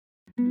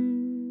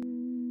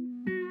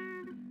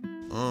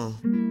Yeah.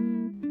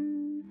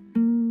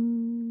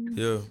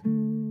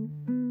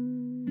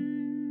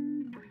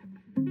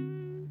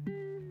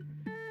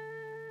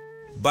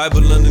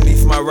 Bible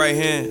underneath my right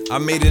hand, I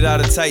made it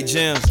out of tight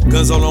jams.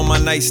 Guns all on my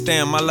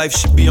nightstand, my life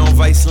should be on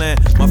Viceland.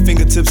 My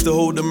fingertips to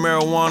hold the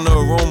marijuana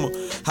aroma.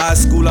 High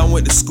school, I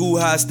went to school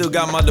high, still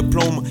got my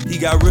diploma. He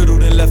got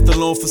riddled and left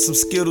alone for some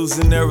Skittles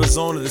in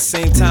Arizona. The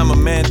same time a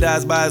man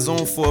dies by his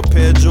own for a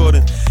pair of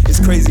Jordan. It's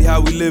crazy how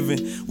we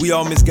living, we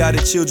all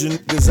misguided children.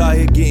 Niggas out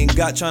here getting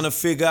got, trying to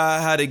figure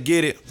out how to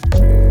get it.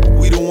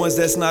 We the ones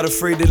that's not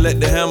afraid to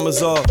let the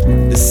hammers off.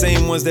 The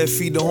same ones that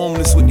feed the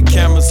homeless with the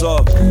cameras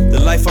off.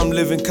 The life I'm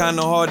living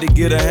kinda hard to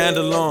get a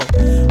handle on,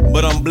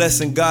 but I'm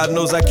blessed and God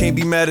knows I can't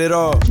be mad at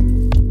all.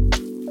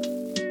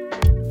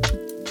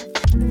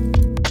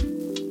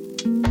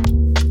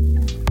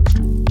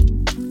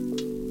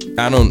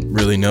 I don't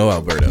really know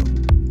Alberto,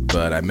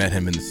 but I met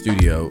him in the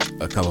studio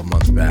a couple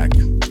months back,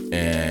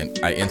 and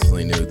I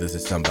instantly knew this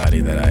is somebody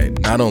that I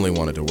not only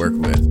wanted to work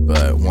with,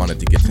 but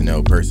wanted to get to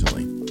know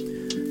personally.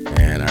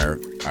 And our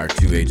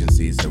two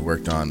agencies have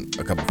worked on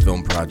a couple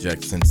film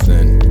projects since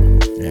then,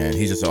 and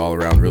he's just an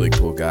all-around really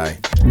cool guy,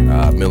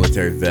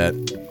 military vet,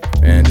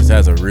 and just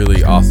has a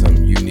really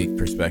awesome, unique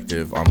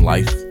perspective on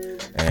life,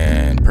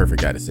 and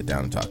perfect guy to sit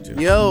down and talk to.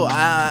 Yo,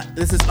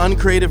 this is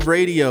Uncreative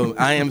Radio.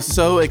 I am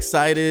so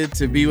excited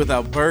to be with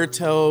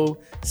Alberto,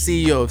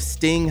 CEO of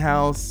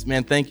Stinghouse.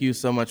 Man, thank you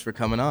so much for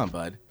coming on,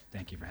 bud.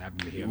 Thank you for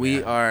having me here.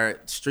 We are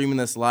streaming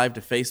this live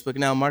to Facebook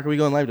now. Mark, are we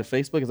going live to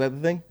Facebook? Is that the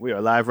thing? We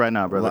are live right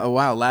now, brother. Oh,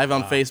 wow, live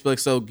on Facebook.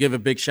 So give a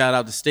big shout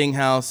out to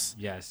Stinghouse.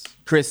 Yes.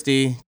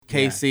 Christy,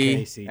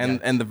 Casey,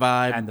 and the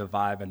Vibe. And the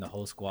Vibe and the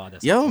whole squad.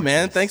 Yo,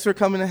 man, thanks for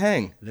coming to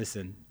hang.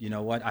 Listen, you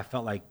know what? I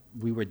felt like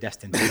we were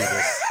destined to do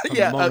this from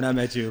the moment I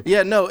met you.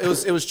 Yeah, no, it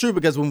was true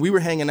because when we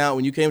were hanging out,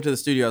 when you came to the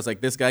studio, I was like,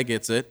 this guy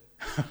gets it.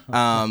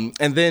 And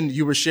then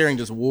you were sharing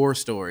just war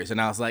stories, and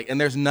I was like, and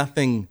there's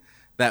nothing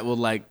that will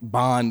like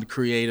bond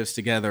creatives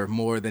together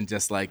more than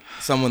just like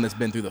someone that's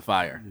been through the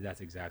fire.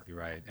 That's exactly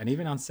right. And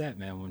even on set,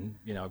 man, when,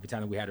 you know, every time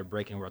that we had a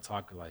break and we were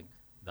talking, like,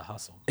 the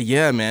hustle.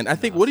 Yeah, man. I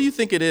think, what do you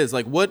think it is?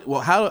 Like,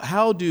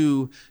 how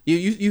do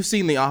you've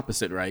seen the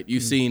opposite, right?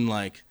 You've seen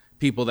like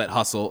people that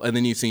hustle, and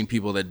then you've seen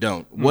people that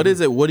don't. What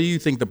is it? What do you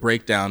think the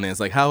breakdown is?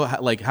 Like, how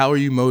are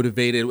you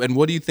motivated? And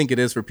what do you think it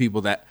is for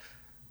people that,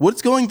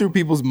 what's going through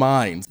people's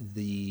minds?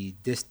 The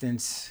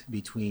distance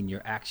between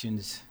your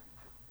actions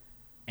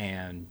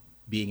and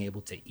being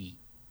able to eat.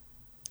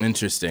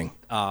 Interesting.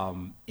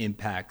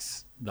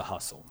 Impacts the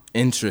hustle.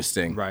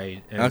 Interesting.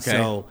 Right. And okay.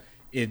 So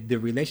if the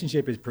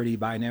relationship is pretty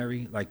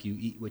binary, like you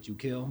eat what you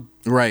kill.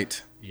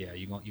 Right. Yeah,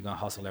 you're gonna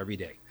hustle every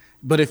day.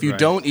 But if you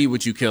don't eat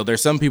what you kill,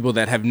 there's some people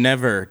that have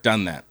never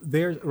done that.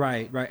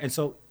 Right. And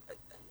so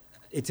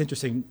it's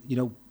interesting, you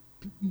know,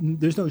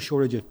 there's no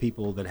shortage of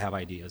people that have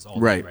ideas all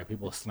day, right?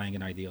 People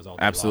slanging ideas all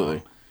day Absolutely.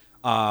 long.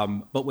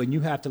 But when you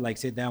have to like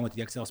sit down with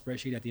the Excel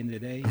spreadsheet at the end of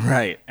the day,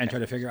 right, and try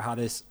to figure out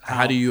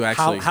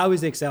how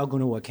is Excel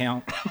going to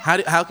account?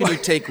 How can you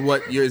take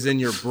what is in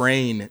your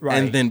brain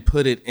and then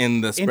put it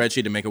in the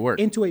spreadsheet to make it work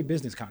into a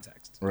business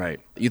context?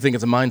 Right. You think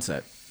it's a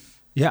mindset?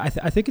 Yeah,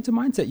 I think it's a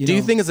mindset. Do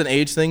you think it's an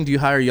age thing? Do you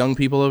hire young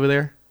people over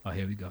there? Oh,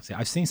 here we go. See,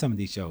 I've seen some of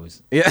these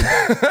shows. Yeah.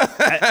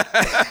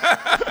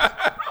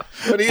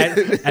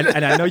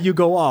 and I know you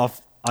go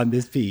off on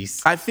this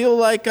piece. I feel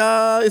like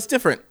it's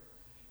different.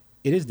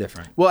 It is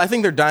different. Well, I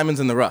think they're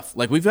diamonds in the rough.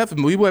 Like we work with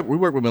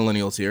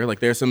millennials here. Like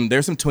there's some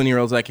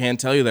 20-year-olds I can't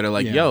tell you that are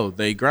like, yo,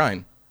 they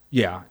grind.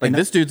 Yeah. Like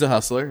this dude's a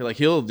hustler. Like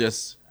he'll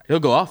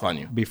go off on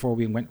you. Before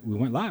we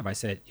went live, I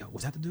said, yo,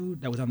 was that the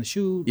dude that was on the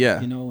shoot?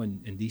 Yeah. You know, in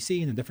DC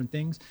and the different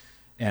things.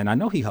 And I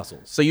know he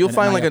hustles. So you'll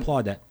find like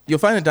applaud that. You'll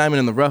find a diamond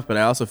in the rough, but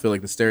I also feel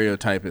like the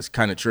stereotype is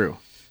kind of true.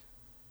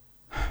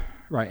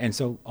 Right, and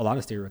so a lot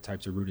of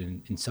stereotypes are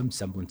rooted in some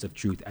semblance of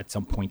truth at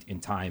some point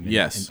in time. And,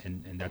 yes,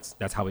 and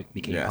that's how it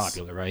became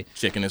popular, right?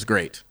 Chicken is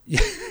great.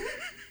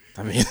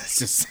 I mean, it's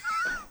just.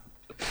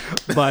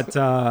 But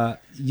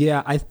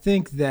yeah, I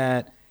think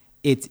that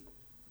it's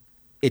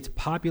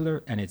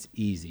popular and it's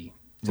easy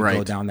to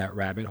go down that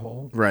rabbit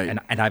hole. Right,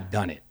 and I've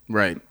done it.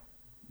 Right,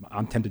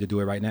 I'm tempted to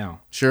do it right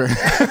now. Sure.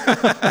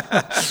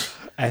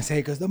 I say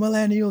because the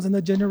millennials and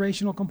the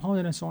generational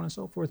component and so on and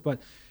so forth, but.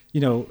 You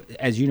know,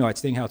 as you know, at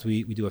Stinghouse,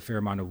 we do a fair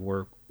amount of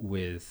work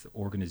with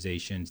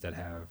organizations that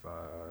have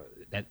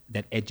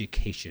that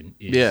education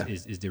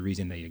is the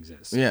reason they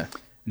exist. Yeah.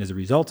 And as a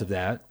result of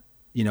that,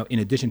 you know, in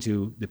addition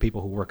to the people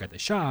who work at the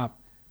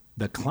shop,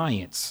 the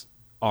clients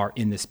are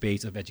in the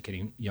space of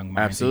educating young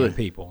minds and young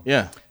people.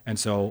 Yeah. And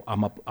so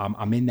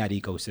I'm in that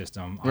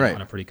ecosystem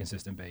on a pretty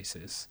consistent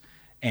basis.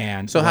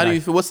 And so how do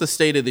you feel, what's the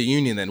state of the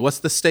union then? What's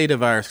the state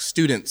of our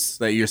students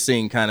that you're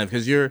seeing kind of,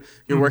 because you're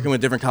working with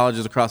different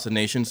colleges across the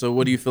nation. So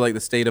what do you feel like the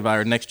state of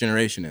our next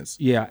generation is?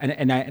 Yeah.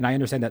 And I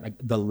understand that like,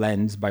 the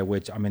lens by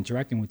which I'm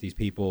interacting with these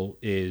people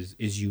is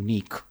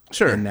unique.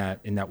 Sure. In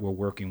that we're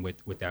working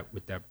with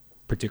that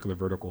particular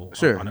vertical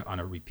on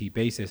a repeat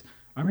basis.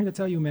 I'm here to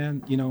tell you,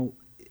 man, you know,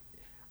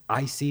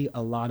 I see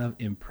a lot of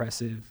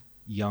impressive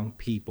young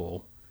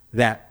people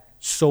that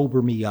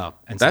sober me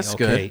up and That's say,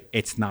 okay, good.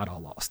 it's not all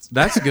lost.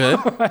 That's good.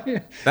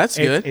 That's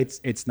good.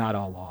 It's not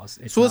all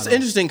lost. So it's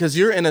interesting because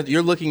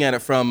you're looking at it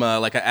from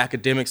like an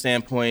academic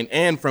standpoint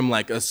and from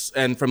like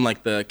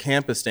the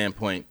campus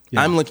standpoint.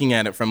 Yeah. I'm looking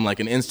at it from like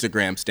an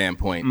Instagram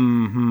standpoint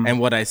and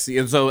what I see.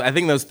 And so I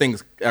think those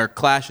things are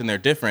clash and they're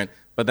different.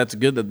 But that's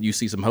good that you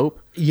see some hope.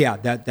 Yeah,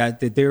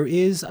 that there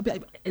is,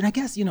 and I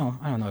guess I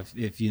don't know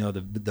if you know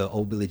the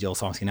old Billy Joel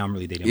songs. Now I'm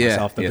really dating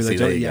myself. The Billy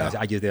Joel, yeah.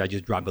 I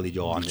just dropped Billy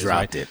Joel on this.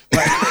 Dropped right? it.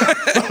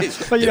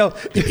 But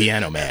the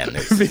piano man.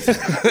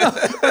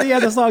 But yeah,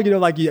 the song,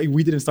 like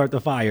we didn't start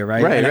the fire,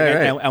 right? Right.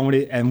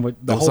 And what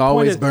the It was whole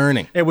always point is,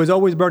 burning. It was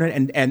always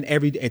burning, and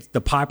it's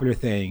the popular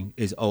thing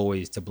is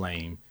always to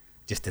blame.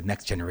 Just the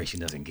next generation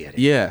doesn't get it.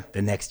 Yeah.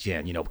 The next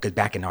gen, because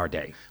back in our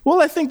day.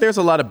 Well, I think there's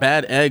a lot of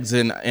bad eggs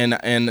in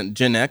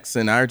Gen X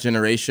in our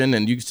generation,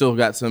 and you still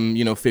got some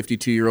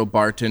 52-year-old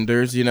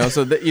bartenders,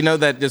 so that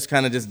that just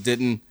kind of just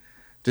didn't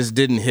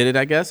hit it.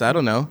 I guess I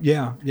don't know.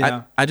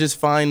 Yeah. I just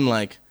find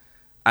like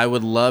I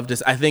would love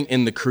to. I think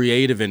in the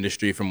creative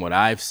industry, from what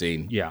I've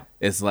seen,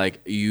 it's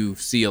like you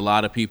see a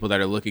lot of people that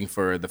are looking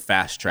for the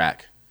fast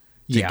track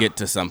to get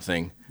to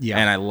something. Yeah.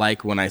 And I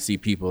like when I see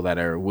people that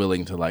are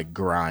willing to like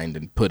grind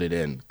and put it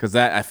in, because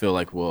that I feel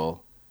like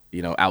will,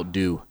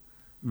 outdo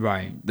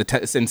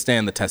and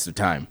stand the test of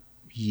time.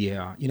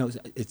 Yeah.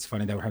 It's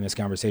funny that we're having this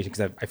conversation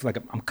because I feel like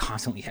I'm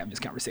constantly having this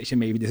conversation.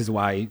 Maybe this is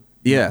why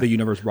the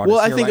universe brought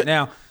us here right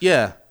now.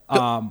 Yeah.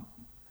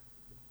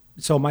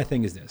 So my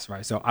thing is this,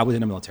 right? So I was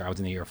in the military. I was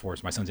in the Air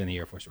Force. My son's in the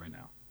Air Force right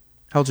now.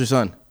 How old's your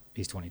son?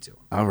 He's 22.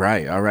 All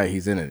right.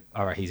 He's in it.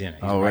 All right, he's in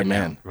it. Right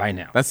now. Right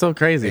now. That's so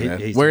crazy,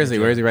 man. Where is he?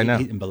 Where is he right now?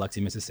 He's in Biloxi,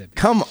 Mississippi.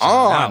 Come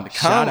on.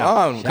 Shout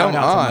out to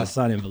my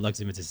son in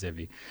Biloxi,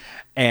 Mississippi.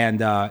 And,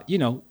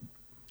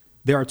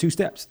 there are 2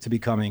 steps to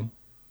becoming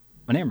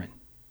an airman.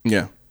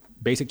 Yeah.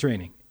 Basic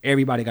training.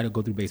 Everybody got to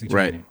go through basic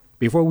training.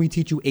 Before we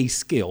teach you a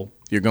skill.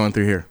 You're going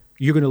through here.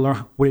 You're going to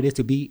learn what it is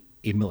to be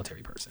a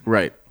military person.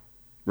 Right.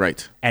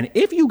 And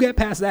if you get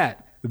past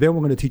that, then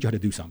we're going to teach you how to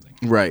do something.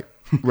 Right.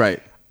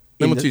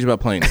 Then we'll teach you about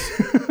planes.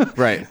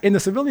 Right. In the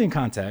civilian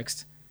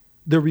context,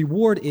 the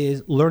reward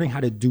is learning how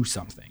to do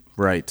something.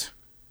 Right.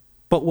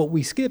 But what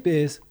we skip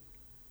is,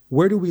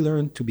 where do we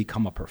learn to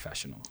become a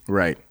professional?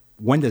 Right.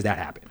 When does that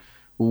happen?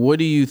 What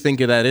do you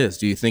think of that is?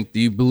 Do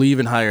you believe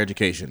in higher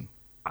education?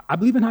 I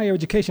believe in higher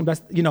education,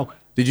 but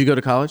Did you go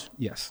to college?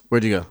 Yes.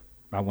 Where'd you go?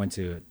 I went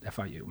to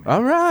FIU. Man.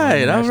 All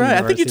right.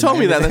 I think you told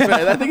me that. That's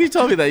right. I think you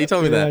told me that.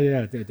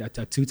 Yeah.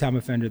 A 2-time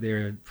offender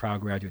there, proud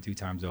graduate 2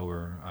 times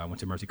over. I went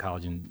to Mercy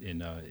College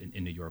in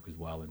New York as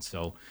well. And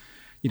so,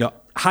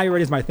 higher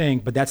ed is my thing,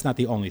 but that's not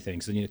the only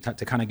thing. So,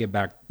 to kind of get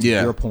back to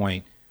your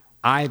point,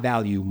 I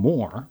value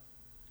more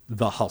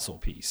the hustle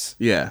piece.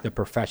 Yeah. The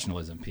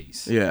professionalism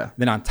piece. Yeah.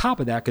 Then on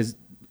top of that, because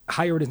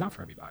higher ed is not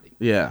for everybody.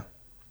 Yeah.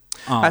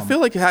 I feel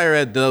like higher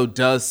ed, though,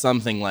 does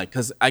something like,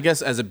 because I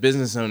guess as a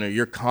business owner,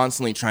 you're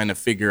constantly trying to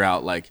figure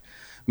out, like,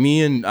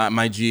 me and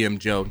my GM,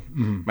 Joe,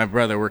 my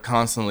brother, we're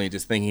constantly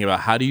just thinking about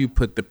how do you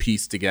put the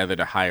piece together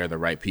to hire the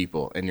right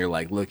people? And you're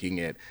like looking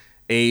at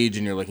age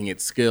and you're looking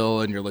at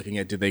skill and you're looking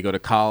at, did they go to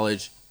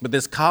college? But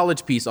this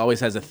college piece always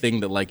has a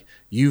thing that like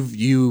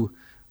you,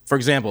 for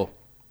example,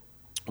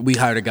 we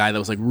hired a guy that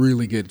was like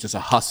really good, just a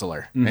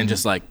hustler and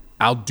just like,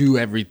 I'll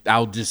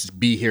just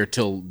be here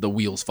till the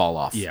wheels fall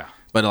off. Yeah.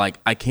 But like,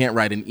 I can't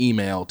write an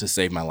email to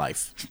save my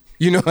life.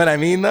 You know what I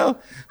mean, though?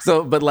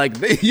 So, but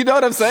like, you know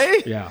what I'm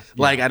saying? Yeah.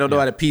 Like, I don't know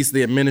how to piece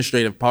the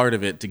administrative part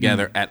of it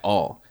together at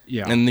all.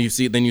 Yeah. And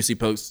then you see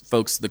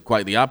folks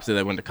quite the opposite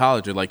that went to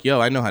college are like, yo,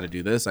 I know how to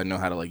do this. I know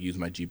how to like use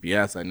my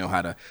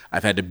GPS.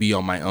 I've had to be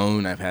on my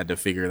own. I've had to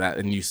figure that.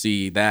 And you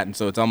see that. And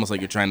so it's almost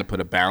like you're trying to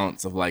put a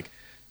balance of like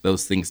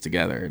those things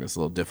together. And it's a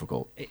little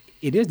difficult.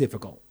 It is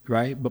difficult,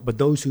 right? But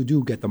those who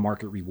do get the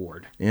market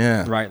reward.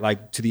 Yeah. Right?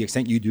 Like to the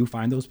extent you do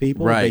find those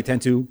people, Right. they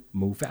tend to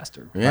move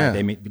faster. Yeah. Right?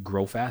 They may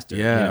grow faster.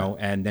 Yeah.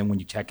 And then when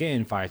you check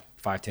in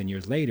 5-10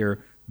 years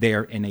later,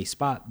 they're in a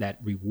spot that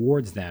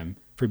rewards them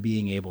for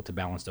being able to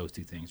balance those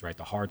 2 things, right?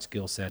 The hard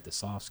skill set, the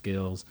soft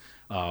skills,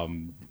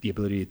 the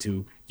ability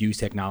to use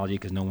technology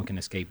because no one can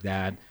escape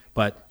that.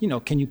 But,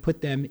 can you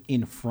put them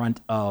in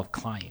front of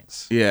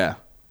clients? Yeah.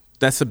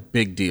 That's a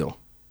big deal.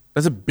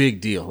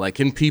 Like,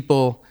 can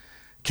people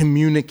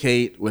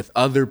communicate with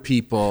other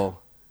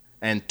people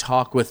and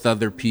talk with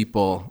other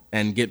people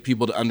and get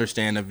people to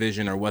understand a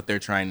vision or what they're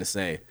trying to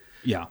say?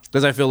 Yeah.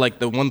 Because I feel like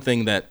the one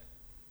thing that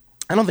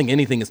I don't think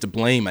anything is to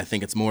blame. I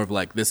think it's more of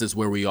like this is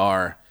where we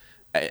are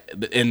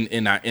in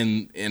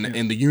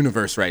the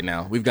universe right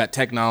now. We've got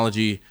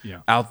technology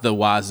out the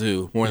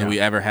wazoo more than we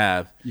ever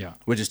have,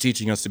 which is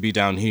teaching us to be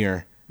down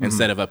here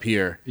instead of up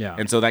here. Yeah.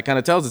 And so that kind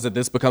of tells us that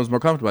this becomes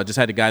more comfortable. I just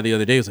had a guy the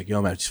other day who was like, yo,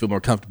 man, I just feel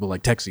more comfortable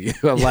like texting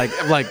you. I'm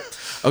like,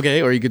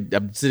 okay, or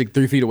I'm sitting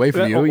 3 feet away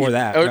from you. Or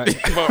that. Or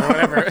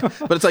whatever.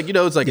 But it's like,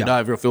 no,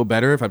 I feel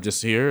better if I'm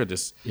just here,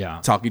 just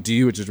talking to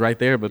you, which is right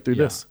there, but through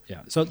this.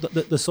 Yeah. So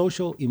the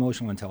social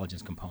emotional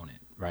intelligence component,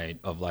 right,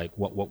 of like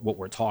what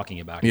we're talking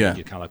about, you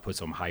kind of like put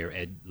some higher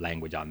ed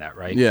language on that,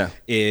 right? Yeah.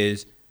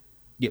 Is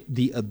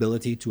the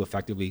ability to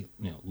effectively,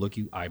 look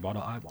you eyeball to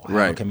eyeball,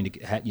 Right.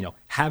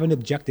 Have an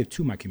objective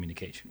to my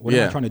communication. What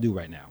am I trying to do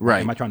right now?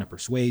 Right. Am I trying to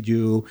persuade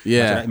you?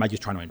 Yeah. Am I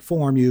just trying to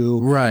inform you?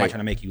 Right. Am I trying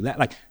to make you laugh?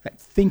 Like that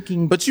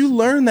thinking. But you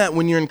learn that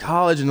when you're in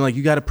college and like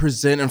you got to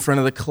present in front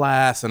of the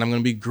class and I'm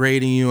going to be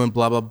grading you and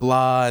blah, blah,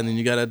 blah. And then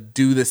you got to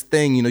do this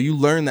thing. You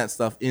learn that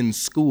stuff in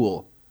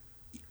school.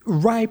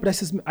 Right, but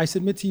I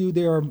submit to you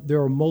there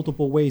are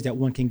multiple ways that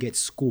one can get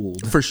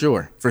schooled. For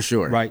sure.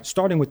 Right,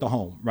 starting with the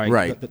home. Right.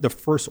 Right. The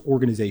first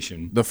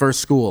organization The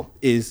first school.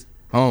 is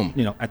Home.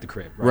 At the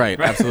crib. Right.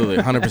 Absolutely.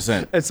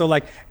 100%. And so,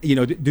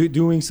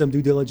 doing some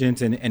due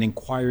diligence and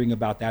inquiring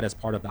about that as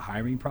part of the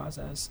hiring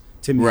process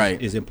to me Right.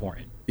 is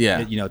important.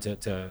 Yeah.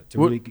 To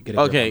really get a grip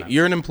on Okay. that.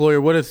 You're an employer.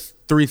 What are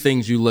 3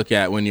 things you look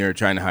at when you're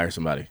trying to hire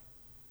somebody?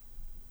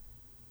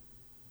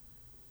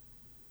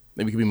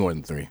 Maybe it could be more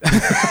than 3.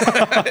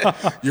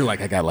 You're like,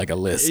 I got like a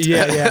list.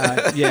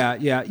 Yeah.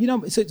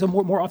 So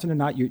more often than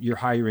not, you're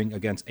hiring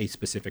against a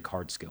specific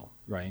hard skill,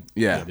 right?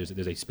 Yeah. There's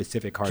a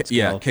specific hard skill.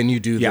 Yeah. Can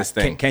you do this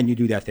thing? Can you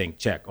do that thing?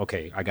 Check.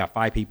 Okay, I got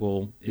 5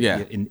 people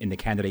in the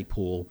candidate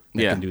pool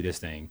that can do this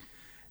thing.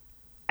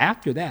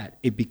 After that,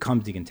 it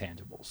becomes the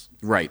intangibles.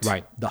 Right.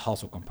 Right. The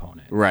hustle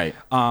component. Right.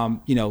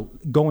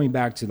 Going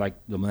back to like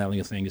the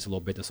millennial thing just a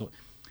little bit.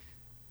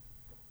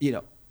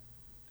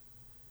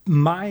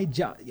 My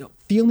job,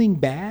 feeling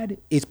bad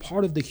is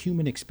part of the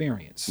human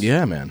experience.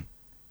 Yeah, man.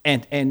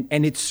 And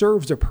it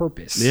serves a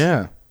purpose.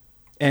 Yeah.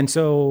 And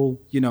so,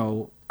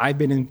 I've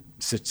been in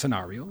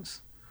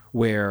scenarios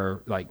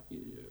where like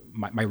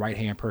my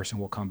right-hand person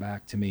will come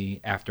back to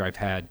me after I've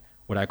had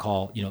what I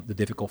call, the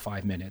difficult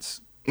 5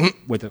 minutes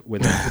with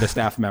a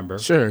staff member.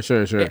 Sure.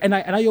 And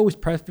I always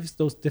preface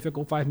those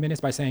difficult 5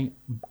 minutes by saying,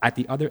 at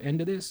the other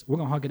end of this, we're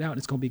gonna hug it out.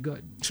 It's gonna be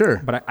good.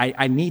 Sure. But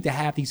I need to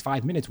have these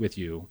 5 minutes with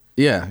you.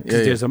 Yeah.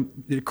 Because there's some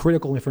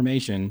critical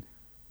information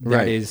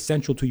that is Right.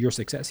 central to your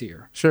success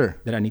here. Sure.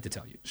 That I need to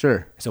tell you.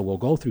 Sure. So we'll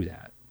go through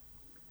that,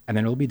 and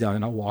then it'll be done,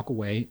 and I'll walk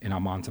away, and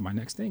I'm on to my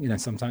next thing. And then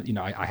sometimes,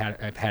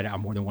 I've had it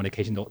on more than one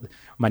occasion.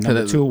 My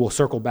number 2 will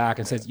circle back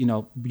and says, you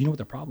know what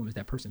the problem is?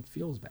 That person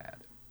feels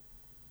bad,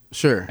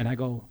 Sure. and I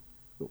go,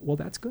 well,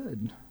 that's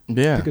good.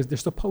 Yeah. Because they're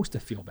supposed to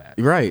feel bad.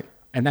 Right.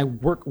 And I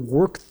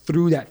work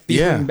through that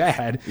feeling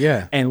bad.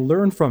 Yeah. And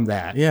learn from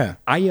that. Yeah.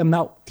 I am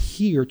not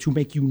here to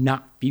make you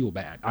not feel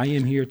bad. I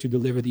am here to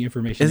deliver the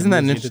information. Isn't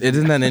that moves you to-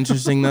 isn't that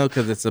interesting though?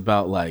 Because it's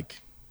about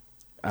like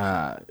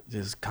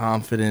just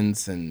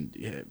confidence and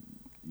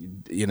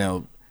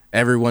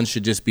everyone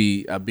should just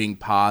be being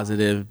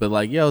positive. But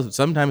like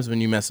sometimes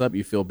when you mess up,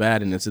 you feel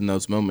bad, and it's in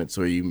those moments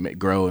where you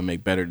grow and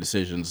make better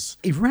decisions.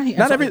 Right.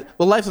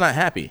 Life's not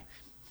happy.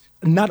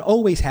 Not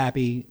always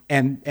happy,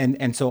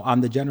 and so on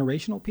the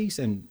generational piece,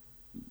 and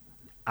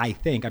I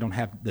think I don't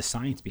have the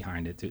science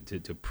behind it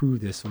to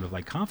prove this sort of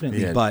like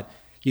confidently, but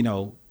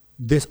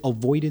this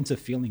avoidance of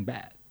feeling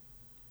bad.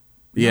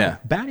 Yeah.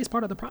 Bad is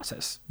part of the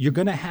process. You're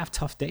gonna have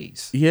tough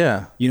days.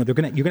 Yeah. You're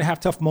gonna have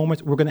tough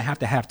moments. We're gonna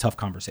have tough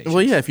conversations.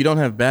 Well, yeah. If you don't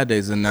have bad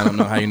days, then I don't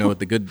know how you know what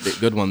the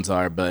good ones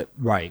are. But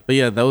Right. But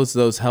yeah,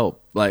 those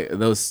help. Like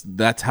those.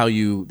 That's how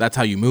you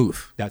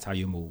move. That's how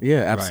you move. Yeah,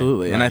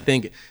 absolutely. Right. And I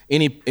think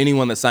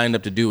anyone that signed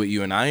up to do what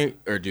you and I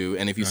do,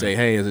 and if you say,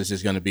 hey, is this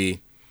just going to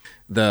be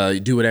the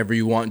do whatever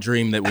you want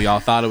dream that we all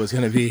thought it was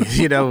going to be,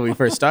 when we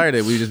first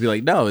started, we'd just be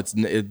like, no,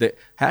 the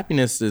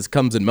happiness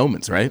comes in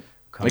moments, right?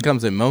 It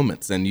comes in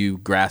moments, and you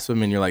grasp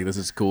them, and you're like, this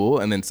is cool.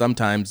 And then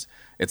sometimes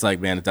it's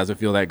like, man, it doesn't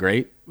feel that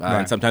great,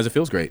 and sometimes it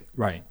feels great,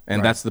 Right.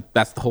 And Right.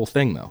 that's the whole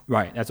thing, though.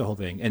 Right, that's the whole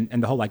thing,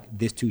 and the whole like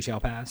this too shall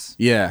pass.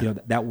 Yeah.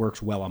 That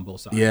works well on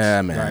both sides.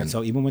 Yeah, man. Right?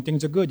 So even when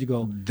things are good, you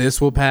go, This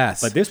will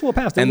pass. but this will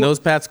pass. And those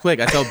pass quick.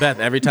 I tell Beth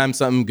every time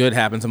something good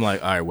happens, I'm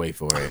like, all right, wait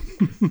for it.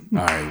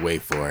 All right,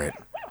 wait for it.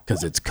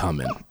 Because it's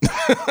coming.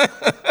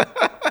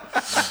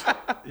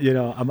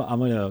 I'm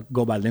gonna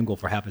go bilingual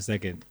for half a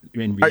second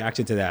in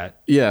reaction to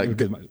that. Yeah.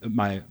 because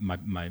my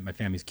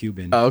family's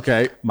Cuban. Oh,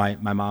 okay. My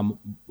mom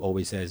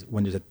always says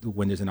when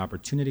there's an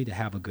opportunity to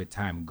have a good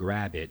time,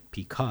 grab it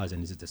because,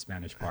 and this is the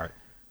Spanish part,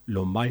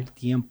 los mal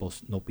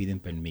tiempos no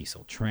piden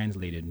permiso.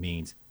 Translated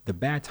means the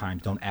bad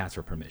times don't ask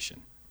for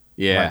permission.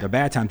 Yeah. Right? The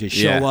bad times just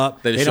Yeah. show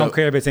up. They They just don't show-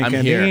 care if it's I'm here.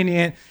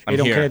 inconvenient. They I'm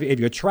don't here. care if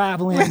you're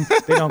traveling.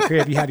 They don't care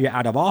if you have your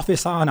out of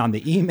office on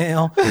the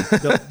email.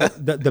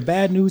 The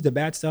bad news, the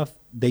bad stuff,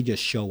 they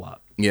just show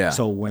up. Yeah.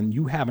 So when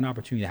you have an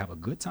opportunity to have a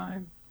good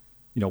time,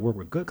 work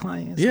with good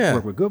clients, Yeah.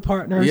 work with good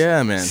partners,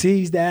 Yeah, man.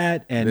 seize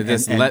that and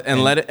Just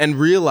let it and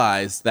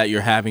realize that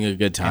you're having a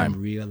good time.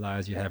 and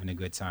realize you're having a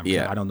good time.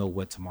 Yeah. I don't know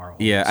what tomorrow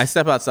holds. Yeah, I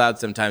step outside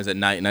sometimes at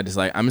night and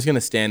I'm just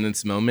gonna stand in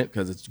this moment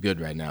because it's good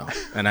right now,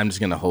 and I'm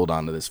just gonna hold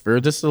on to this for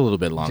just a little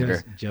bit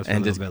longer. Just for a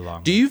little bit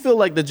longer. Do you feel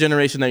like the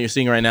generation that you're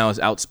seeing right now is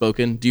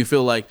outspoken? Do you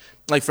feel like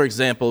for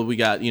example, we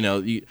got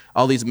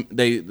all these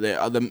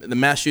the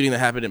mass shooting that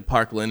happened in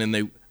Parkland, and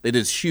they did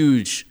this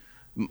huge.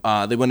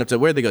 They went up to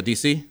where'd they go?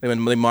 DC.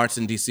 They marched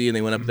in DC and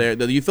they went up there.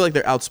 Do you feel like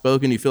they're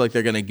outspoken? Do you feel like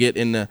they're gonna get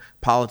into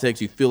politics?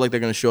 Do you feel like they're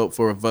gonna show up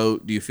for a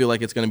vote? Do you feel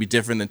like it's gonna be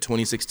different than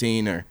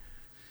 2016 or? Again,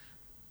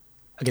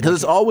 Because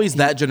it's always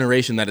that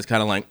generation that is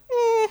kind of like,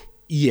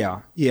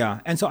 Yeah.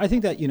 And so I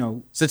think that,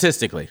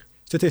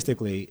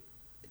 statistically.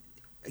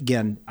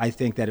 Again, I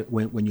think that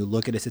when you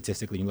look at it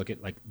statistically, you look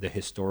at like the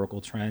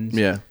historical trends.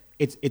 Yeah.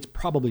 It's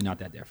probably not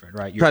that different,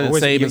 right? Probably the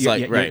same as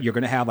right. You're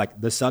going to have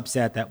like the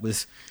subset that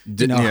was,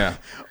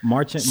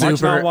 marching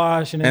Super,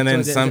 wash, and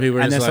then some people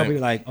are and then just some people are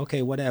like,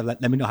 okay, whatever.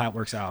 Let me know how it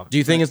works out. Do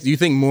you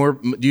think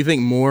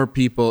more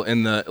people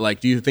in the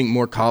do you think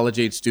more college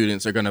age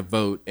students are going to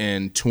vote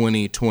in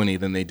 2020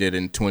 than they did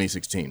in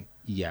 2016?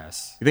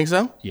 Yes. You think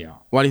so? Yeah.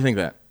 Why do you think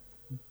that?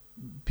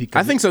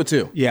 Because I think so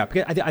too. Yeah,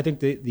 because I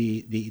think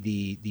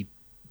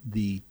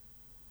the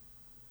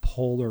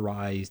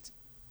polarized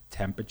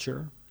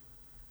temperature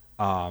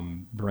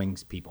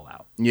brings people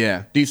out.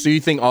 Yeah. So you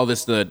think all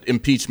this, the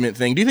impeachment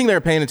thing, do you think they're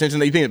paying attention?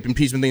 Do you think the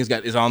impeachment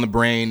thing is on the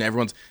brain?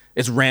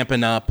 It's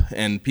ramping up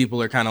and people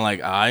are kind of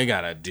like, I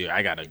gotta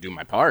do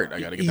my part.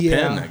 I gotta get the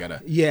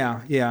pen.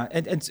 Yeah.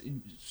 And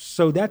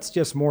so that's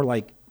just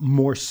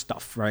more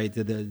stuff, right?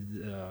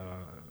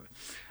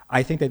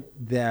 I think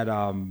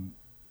that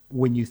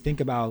when you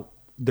think about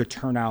the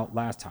turnout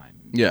last time,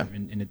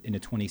 in the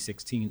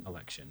 2016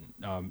 election,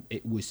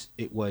 it was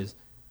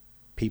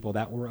people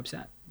that were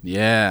upset.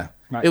 Yeah.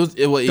 Right.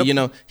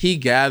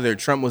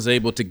 Trump was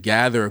able to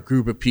gather a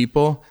group of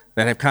people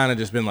that have kind of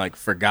just been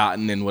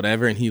forgotten and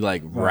whatever, and he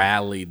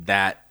rallied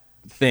that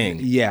thing.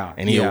 Yeah.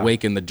 And he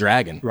awakened the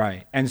dragon.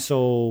 Right. And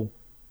so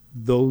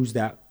those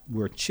that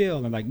were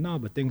chill and no,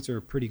 but things are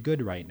pretty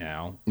good right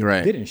now,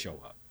 didn't show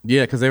up.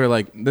 Yeah, because they were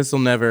like, this will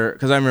never.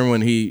 Because I remember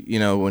when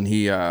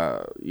he,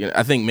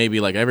 I think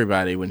maybe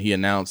everybody, when he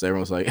announced,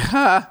 everyone was like,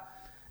 ha.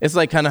 It's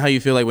kind of how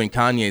you feel when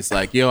Kanye's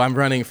like, yo, I'm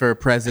running for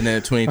president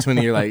of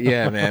 2020. You're like,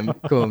 yeah, man,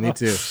 cool, me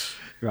too.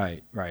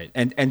 Right.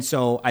 And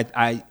so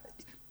I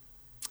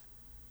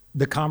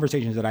the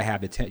conversations that I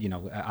have,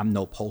 I'm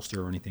no pollster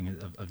or anything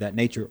of that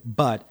nature,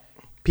 but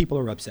people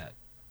are upset.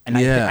 And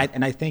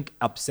I think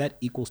upset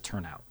equals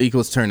turnout.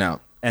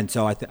 And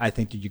so I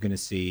think that you're going to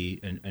see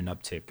an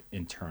uptick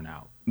in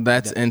turnout.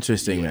 That's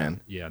interesting, man.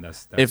 Yeah,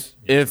 that's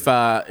if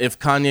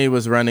Kanye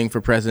was running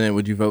for president,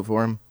 would you vote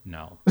for him?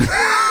 No. No,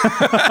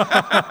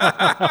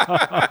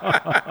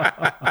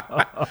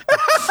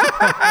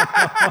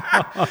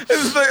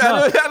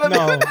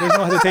 there's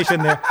no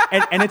hesitation there,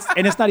 and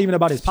it's not even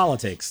about his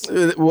politics.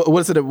 What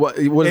is it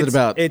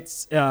about?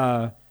 It's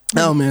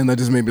oh man, that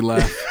just made me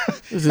laugh.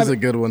 This is a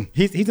good one.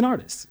 He's an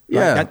artist.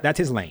 Yeah, right? That's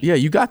his lane. Yeah,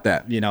 you got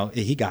that. He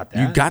got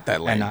that. You got that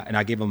lane, and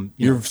I give him.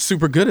 You're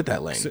super good at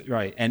that lane,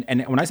 right?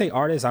 And when I say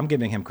artist, I'm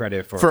giving him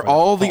credit for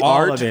all the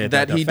art of it,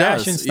 that the he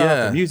fashion does,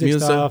 stuff, the music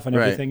stuff, and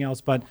right. everything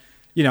else. But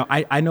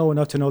I know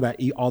enough to know that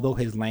although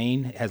his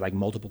lane has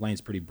multiple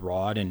lanes, pretty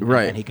broad,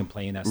 and he can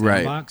play in that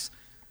sandbox.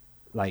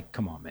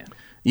 Come on, man.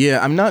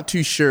 Yeah, I'm not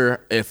too sure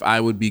if I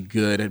would be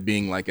good at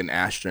being an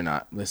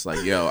astronaut. It's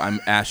yo,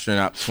 I'm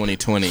astronaut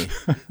 2020.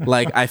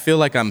 I feel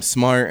like I'm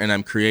smart and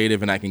I'm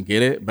creative and I can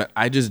get it, but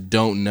I just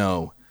don't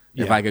know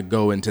if I could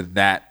go into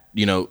that,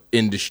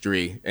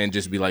 industry and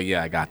just be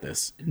yeah, I got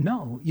this.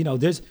 No,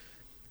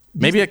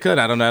 maybe I could.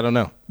 I don't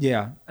know.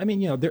 Yeah. I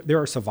mean,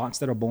 there are savants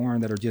that are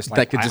born that are just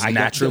that could just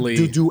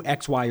naturally do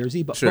X, Y, or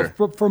Z. But sure.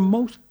 for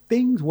most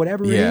things,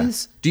 whatever it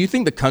is. Do you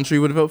think the country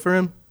would vote for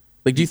him?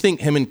 Do you think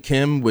him and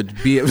Kim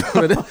would be able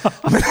to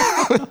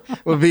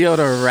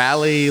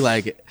rally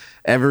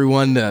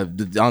everyone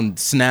on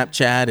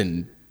Snapchat?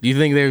 And do you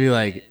think they'd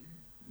be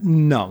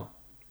no?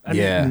 I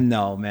mean,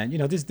 no, man.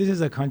 This is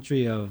a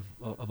country of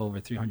over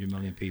 300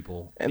 million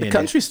people, and the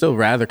country's still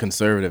rather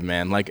conservative,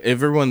 man.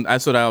 Everyone,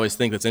 that's what I always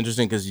think that's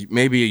interesting, because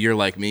maybe you're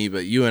like me,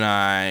 but you and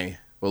I,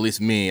 well, at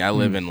least me, I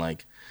live in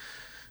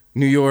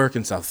New York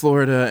and South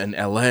Florida and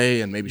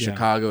LA and maybe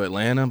Chicago,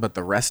 Atlanta, but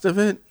the rest of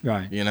it,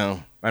 right?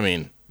 I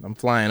mean, I'm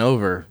flying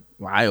over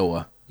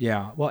Iowa.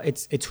 Yeah, well,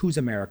 it's who's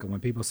America. When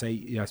people say,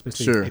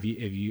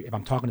 especially if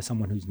I'm talking to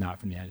someone who's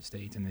not from the United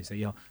States, and they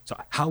say, so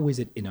how is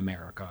it in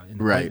America?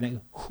 And right.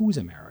 Who's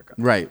America?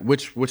 Right.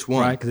 Which one?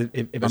 Right.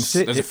 Because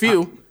there's a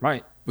few.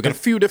 Right. We got a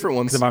few different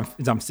ones. If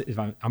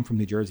I'm from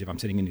New Jersey, if I'm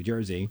sitting in New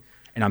Jersey,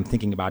 and I'm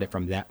thinking about it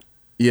from that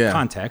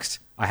context,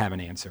 I have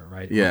an answer.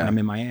 Right. Yeah. When I'm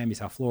in Miami,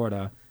 South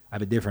Florida, I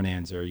have a different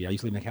answer. I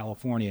used to live in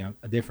California,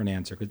 a different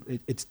answer, because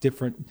it's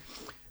different.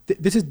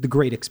 This is the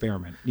great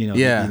experiment, the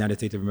United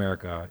States of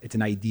America. It's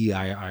an idea.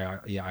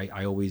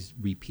 I always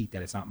repeat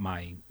that it's not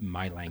my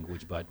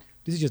language, but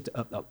this is just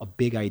a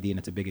big idea, and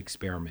it's a big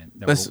experiment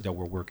that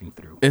we're working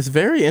through. It's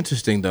very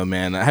interesting, though,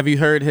 man. Have you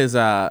heard his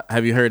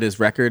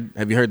record?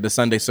 Have you heard the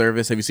Sunday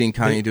service? Have you seen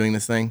Kanye doing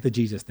this thing? The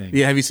Jesus thing.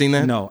 Yeah, have you seen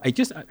that? No, have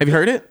you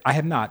heard it? I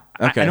have not.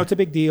 Okay. I know it's a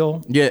big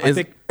deal. Yeah, I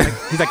think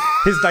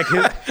his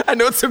I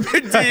know it's a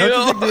big deal.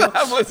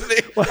 I'm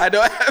listening. I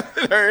know I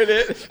haven't heard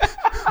it.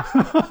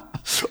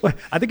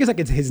 I think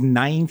it's his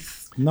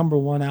 9th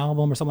 #1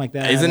 album or something like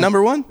that. Is it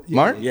 #1?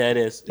 Mark? Yeah, it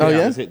is. Oh,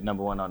 yeah? It's hit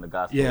 #1 on the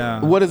gospel.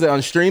 Yeah. What is it,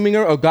 on streaming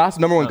or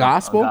gospel? #1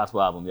 gospel?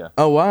 Gospel album, yeah.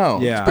 Oh, wow.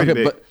 Yeah.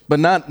 Okay, but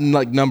not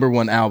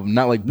 #1 album,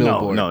 not like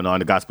Billboard. No, on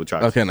the gospel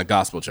charts. Okay, on the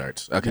gospel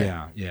charts. Okay.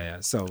 Yeah.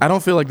 So I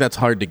don't feel like that's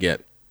hard to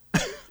get.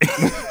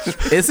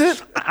 Is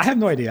it? I have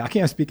no idea. I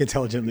can't speak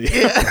intelligently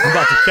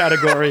about the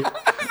category.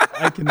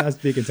 I cannot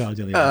speak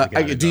intelligently. enough to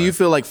get out of Do you dark.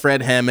 feel like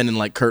Fred Hammond and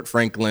like Kurt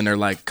Franklin are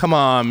like, come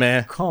on,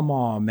 man? Come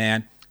on,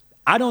 man.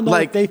 I don't know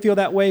Like- if they feel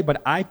that way,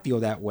 but I feel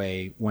that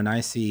way when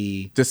I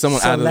see Just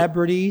someone out of-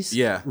 celebrities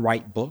Yeah.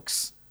 write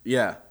books.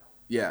 Yeah,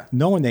 yeah,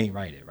 Knowing they ain't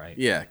write it, right?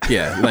 yeah,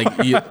 yeah.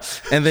 Like, you,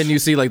 and then you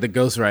see like the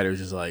ghostwriters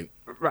just like,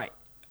 Right.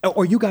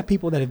 Or you got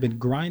people that have been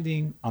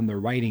grinding on the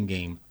writing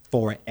game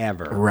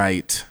forever,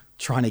 right.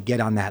 trying to get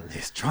on that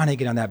list, trying to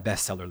get on that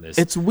bestseller list.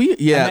 It's weird.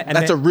 Yeah, And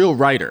that's then- a real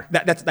writer.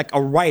 That's like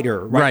a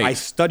writer, right? Right. I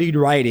studied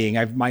writing.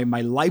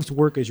 My life's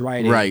work is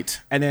writing. Right.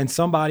 And then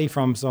somebody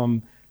from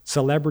some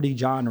celebrity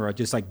genre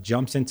just like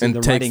jumps into And the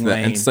takes writing that,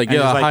 lane. and it's like,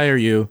 yeah, I'll hire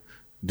you,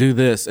 do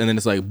this, and then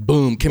it's like,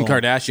 boom, Kim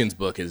Kardashian's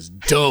book is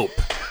dope.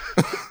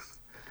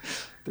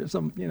 There's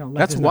some, life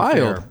That's is not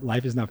fair. wild.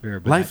 Life is not fair.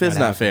 But Life is that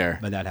not happens. fair.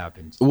 But that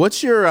happens.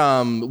 What's your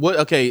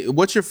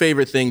what's your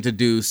favorite thing to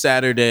do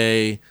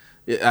Saturday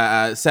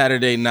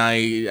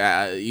night?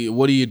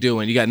 What are you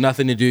doing? You got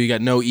nothing to do. You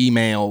got no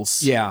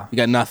emails. Yeah. You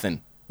got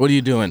nothing. What are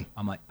you doing?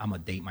 I'm gonna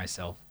date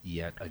myself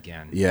yet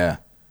again. Yeah.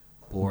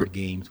 Board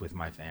games with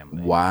my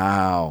family.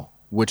 Wow.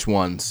 Which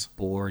ones?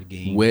 Board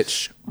games.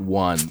 Which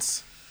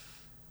ones?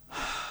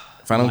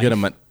 If I don't get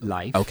them,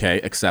 Life.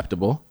 okay,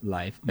 acceptable.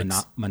 Life.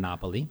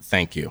 Monopoly.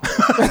 Thank you.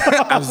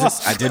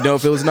 I didn't know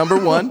if it was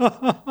number one.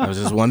 I was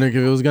just wondering if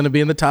it was going to be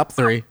in the top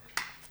 3.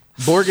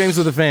 Board games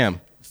with the fam.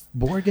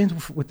 Board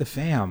games with the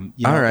fam.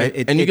 All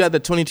right. And you got the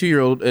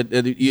 22-year-old.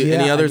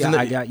 Any others in the?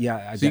 I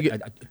got So you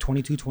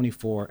 22,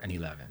 24, and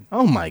 11.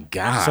 Oh my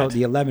God. So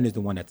the 11 is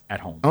the one that's at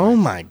home. Oh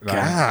my right?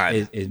 God.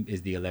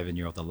 Is the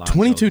 11-year-old Alonso?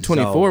 22,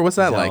 24. What's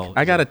that like? Zoe.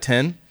 I got a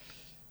 10.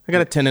 I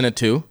got a 10 and a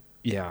 2.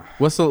 Yeah.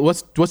 What's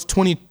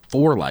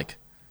 24 like?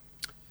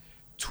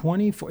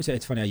 24. So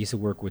it's funny. I used to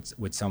work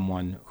with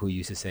someone who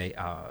used to say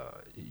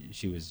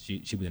she was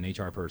an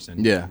HR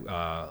person. Yeah.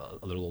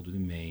 A little older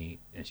than me,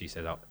 and she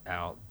said,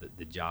 "Al,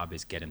 the job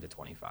is get him to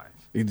 25.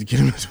 You get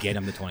him to- Get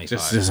him to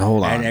 25. Just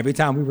hold on. And every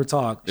time we were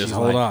talk, Just she's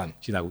hold like, on.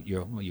 She's like,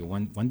 you're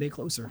one day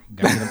closer.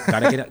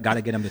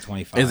 Gotta get him to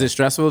 25. Is it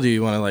stressful? Do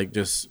you want to like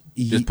just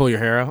pull your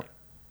hair out?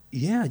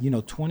 Yeah,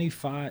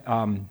 25.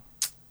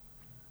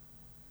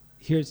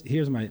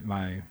 Here's my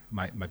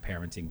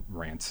parenting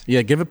rant.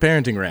 Yeah, give a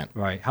parenting rant.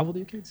 Right. How old are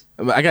your kids?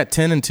 I got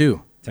 10 and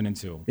 2. 10 and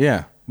 2.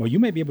 Yeah. Well, you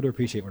may be able to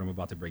appreciate what I'm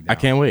about to break down. I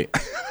can't wait.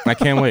 I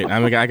can't wait.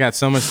 I got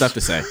so much stuff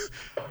to say.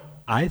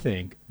 I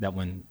think that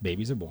when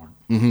babies are born,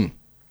 Mm-hmm.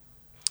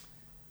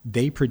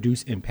 they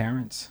produce in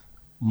parents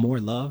more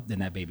love than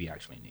that baby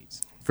actually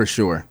needs. For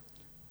sure.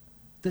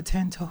 The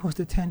 10 toes,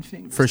 the 10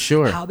 fingers. For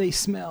sure. How they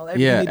smell.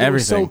 Yeah, They're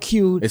so everything.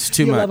 cute. It's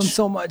too you love much. them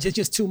so much. It's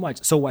just too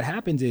much. So what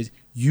happens is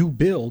you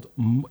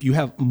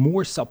have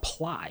more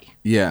supply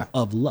Yeah.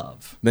 of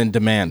love Then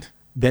demand.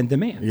 than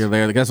demand. You're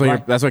there. That's why.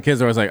 Right. That's why kids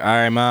are always like, "All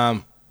right,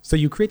 mom." So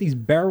you create these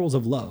barrels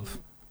of love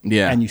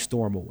Yeah. and you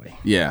store them away.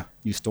 Yeah.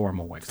 You store them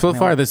away. So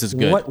far, this is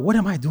good. What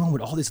am I doing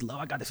with all this love?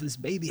 I got this for this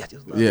baby. I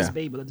just love Yeah. this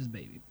baby. Love this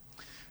baby.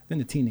 Then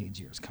the teenage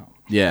years come,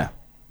 Yeah.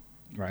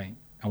 right?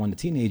 And when the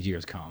teenage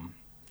years come,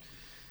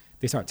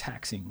 they start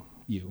taxing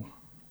you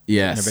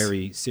Yes. in a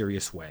very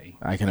serious way.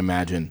 I can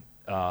imagine.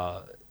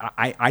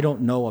 I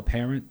don't know a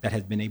parent that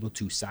has been able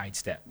to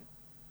sidestep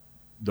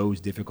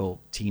those difficult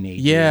teenage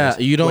Yeah,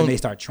 years you don't- when they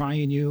start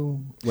trying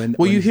you. When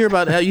Well, you hear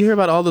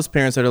about all those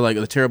parents that are like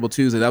the terrible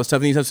Tuesday. That was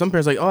tough. And you have some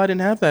parents like, "Oh, I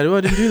didn't have that. Oh,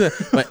 I didn't do that."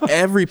 But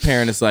every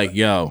parent is like,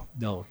 "Yo,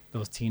 no,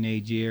 those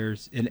teenage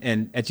years,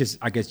 and it's just,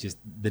 I guess, just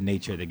the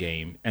nature of the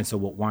game. And so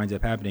what winds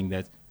up happening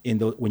that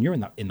when you're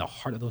in the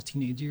heart of those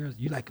teenage years,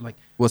 you like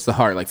what's the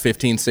heart? Like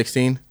 15,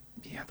 16?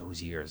 yeah,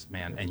 those years,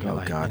 man. And you're Oh,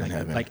 like, God you're in like,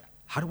 heaven. like,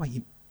 how do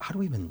I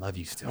even love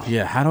you still?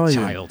 Yeah. How do I?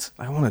 Child.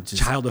 I want to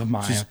just Child of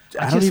mine. I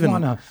I don't just even.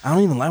 wanna- I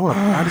don't even. I want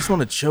to. I just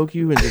want to choke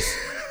you and just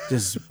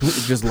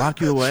lock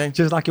you away.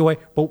 Just like your way.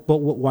 But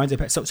what winds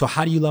up, so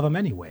how do you love them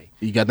anyway?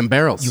 You got them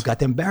barrels. You got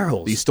them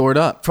barrels. You stored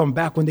up. From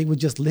back when they were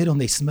just little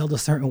and they smelled a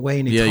certain way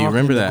and they Yeah, you talked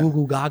remember and that. the goo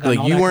goo gaga. Like, and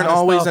all you that weren't kind of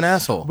always stuff. an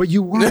asshole. But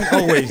you weren't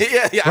always.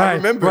 Yeah, I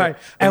remember. Right.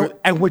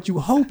 And what you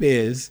hope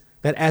is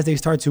that as they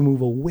start to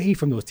move away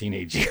from those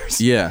teenage years,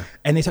 Yeah.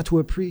 and they start to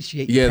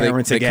appreciate Yeah,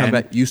 parents they again, come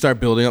back. You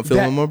start building up,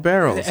 filling that- more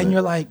barrels, and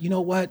you're like, you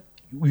know what?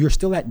 You're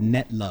still at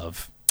net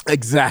love.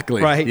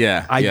 exactly Right.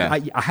 Yeah,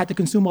 I had to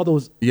consume all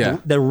those. Yeah.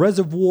 The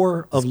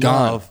reservoir of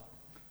gone. love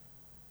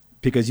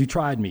because you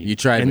tried me. You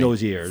tried in me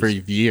those years for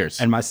years.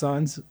 And my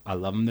sons, I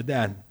love them to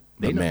death.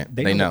 But man,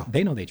 they They know.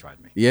 know they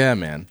tried me. Yeah,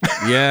 man.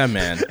 Yeah,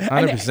 man. And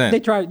 100%. They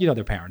tried,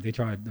 their parent. They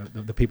tried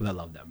the people that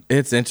love them.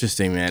 It's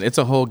interesting, man. It's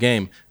a whole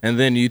game. And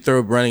then you throw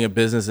running a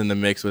business in the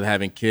mix with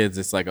having kids.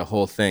 It's like a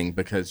whole thing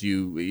because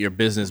your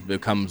business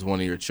becomes one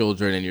of your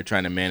children and you're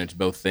trying to manage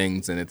both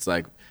things. And it's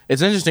like,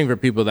 it's interesting for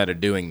people that are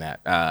doing that.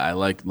 I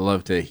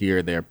love to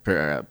hear their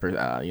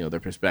their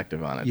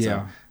perspective on it. Yeah,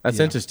 So that's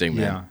yeah, interesting,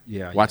 man.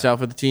 yeah, Watch out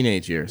for the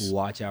teenage years.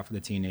 Watch out for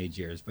the teenage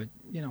years, but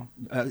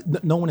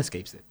no one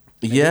escapes it.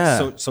 Yeah.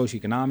 So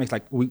socioeconomics,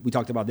 like we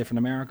talked about different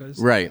Americas.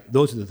 Right.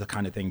 Those are the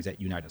kind of things that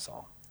unite us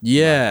all.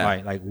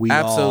 Yeah, like we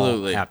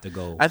absolutely all have to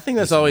go. I think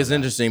that's this way always or that.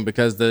 interesting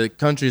because the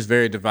country is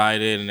very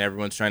divided and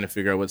everyone's trying to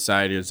figure out what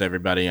side is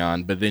everybody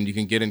on. But then you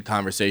can get in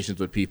conversations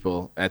with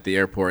people at the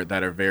airport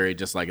that are very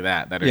just like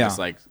that are Yeah. just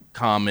like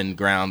common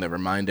ground that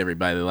remind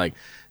everybody like,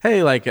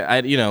 hey, like I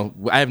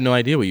have no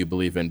idea what you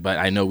believe in, but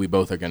I know we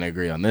both are going to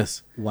agree on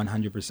this.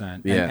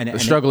 100%. Yeah, And the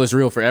struggle is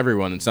real for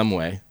everyone in some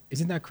way.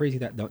 isn't that crazy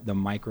that the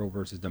micro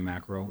versus the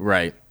macro?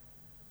 Right.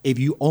 If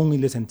you only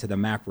listen to the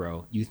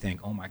macro, you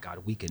think, oh my God,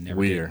 we can never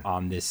We're- get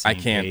on this I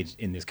same can't page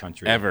in this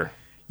country. Ever.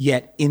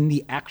 Yet in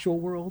the actual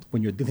world,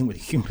 when you're dealing with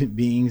human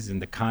beings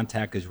and the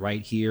contact is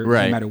right here,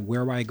 Right. no matter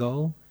where I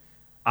go,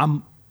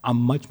 I'm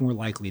much more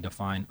likely to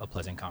find a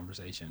pleasant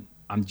conversation.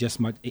 I'm just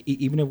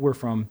even if we're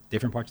from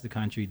different parts of the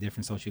country,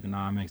 different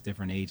socioeconomics,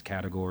 different age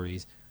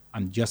categories,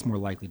 I'm just more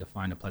likely to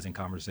find a pleasant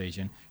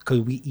conversation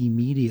because we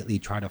immediately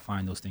try to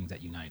find those things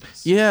that unite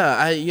us.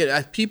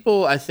 Yeah,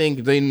 people, I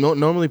think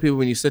normally people,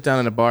 when you sit down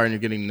in a bar and you're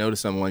getting to know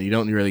someone, you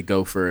don't really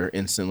go for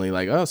instantly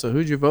like, oh, so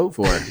who'd you vote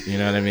for? You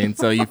know what I mean?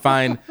 So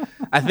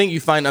I think you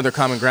find other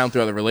common ground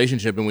throughout the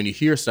relationship. And when you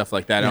hear stuff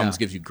like that, it Yeah. almost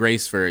gives you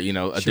grace for, a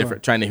Sure.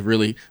 different, trying to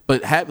really,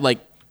 but have like,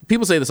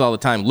 people say this all the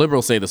time.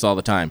 Liberals say this all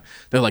the time.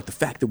 They're like the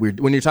fact that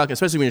when you're talking,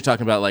 especially when you're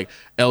talking about like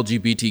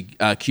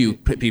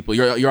LGBTQ people,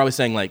 you're always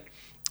saying like,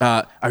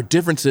 our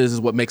differences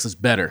is what makes us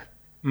better.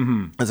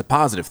 As a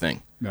positive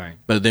thing. Right.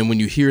 But then when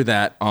you hear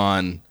that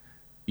on,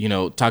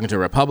 talking to a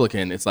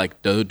Republican, it's like,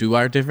 do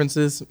our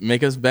differences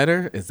make us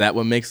better? Is that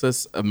what makes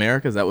us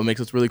America? Is that what makes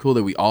us really cool,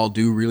 that we all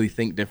do really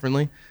think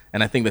differently?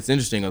 And I think that's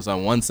interesting. Is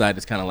on one side,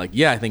 it's kind of like,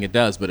 yeah, I think it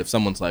does. But if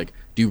someone's like,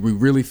 do we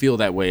really feel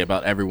that way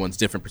about everyone's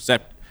different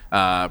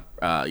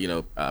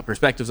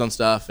perspectives on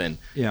stuff and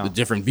Yeah. the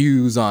different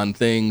views on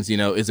things,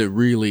 is it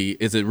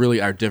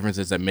really our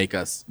differences that make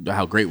us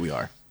how great we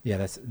are? Yeah,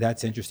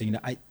 that's interesting.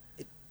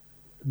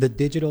 The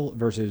digital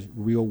versus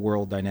real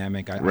world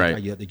dynamic.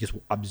 Right. Just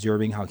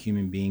observing how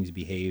human beings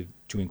behave,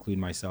 to include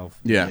myself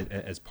Yeah.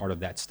 as part of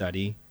that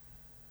study.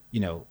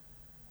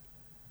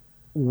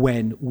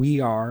 When we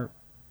are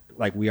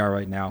like we are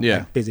right now, Yeah.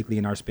 like physically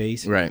in our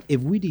space, Right.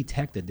 if we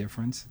detect a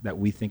difference that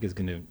we think is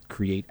going to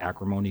create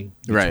acrimony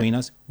Right. between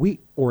us, we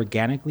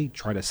organically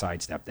try to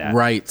sidestep that.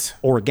 Right.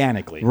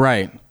 Organically.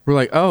 Right. We're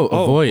like,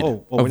 avoid. Wait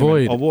a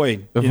minute.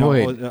 Avoid.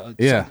 Avoid.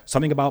 Yeah.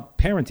 Something about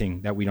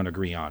parenting that we don't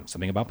agree on.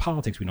 Something about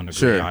politics we don't agree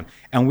Sure. on.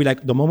 And we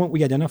the moment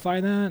we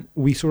identify that,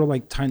 we sort of You're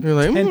like, tend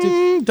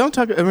to. don't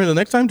talk. I mean, the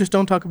next time, just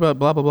don't talk about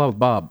blah blah blah with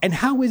Bob. And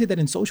how is it that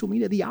in social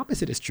media the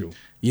opposite is true?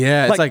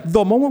 Yeah, it's like,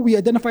 the moment we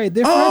identify a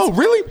difference. oh,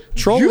 really?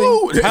 Trolling.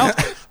 You? Pounce.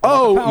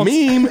 Oh,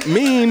 Pounce.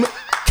 meme,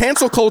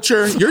 cancel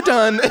culture. You're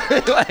done.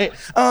 Like,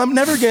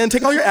 never again.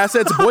 Take all your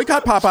assets.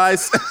 Boycott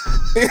Popeyes.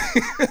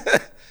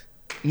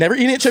 Never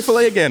eating at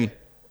Chick-fil-A again,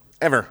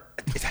 ever.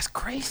 That's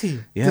crazy.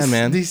 Yeah,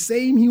 man. These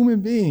same human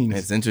beings.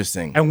 It's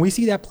interesting. And we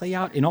see that play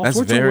out in all That's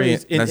sorts very-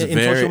 of ways in that's social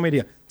very-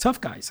 media. Tough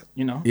guys,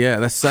 Yeah,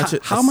 that's such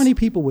How many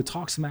people would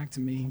talk smack to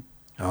me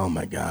Oh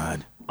my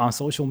God. on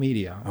social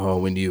media? Oh,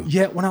 when you.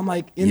 Yeah, when I'm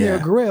like in their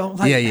grill,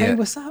 like, hey,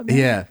 what's up, man?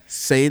 Yeah,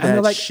 say they're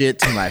that like- shit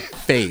to my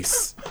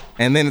face,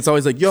 and then it's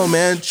always like, "Yo,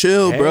 man,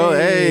 chill, bro.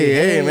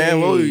 Hey,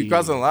 man, whoa, you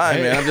crossing the line,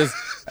 Hey. man.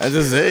 I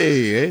just,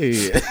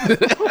 hey."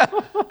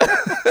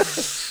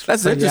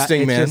 That's But yeah,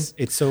 interesting, man.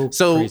 it's so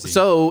crazy.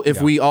 So if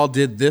Yeah. we all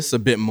did this a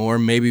bit more,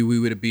 maybe we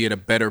would be at a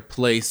better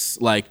place.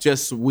 Like,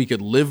 just we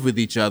could live with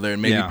each other,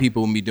 and maybe Yeah.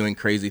 people would be doing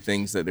crazy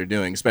things that they're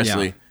doing,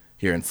 especially Yeah.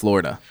 here in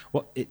Florida.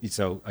 Well,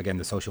 so again,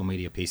 the social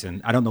media piece,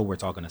 and I don't know where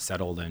it's all going to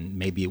settle, and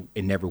maybe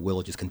it never will.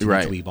 It just continue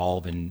Right. to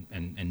evolve, and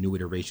new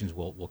iterations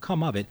will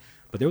come of it.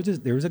 But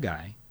there was a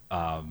guy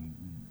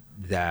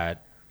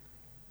that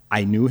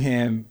I knew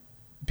him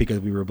because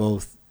we were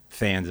both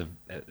fans of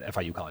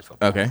FIU college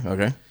football.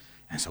 Okay.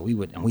 And so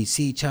we'd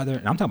see each other,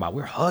 and I'm talking about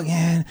we're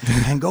hugging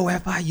and go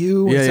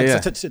FIU. Yeah, It's like yeah.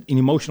 such an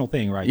emotional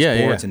thing, right? Yeah,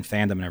 Sports yeah. and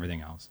fandom and everything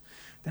else.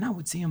 Then I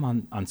would see him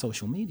on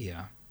social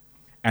media,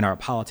 and our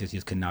politics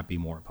just could not be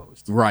more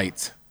opposed.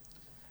 Right.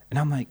 And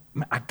I'm like,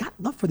 man, I got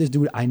love for this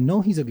dude. I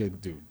know he's a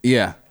good dude,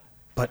 Yeah.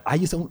 but I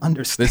just don't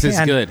understand This is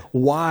good.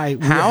 why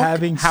we're How-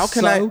 having how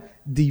can so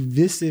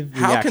divisive How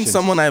can reactions.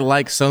 someone I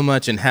like so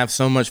much and have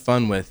so much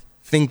fun with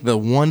think the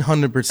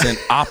 100%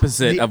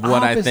 opposite The of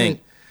what I opposite.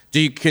 think?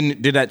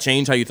 Did that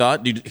change how you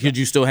thought? Could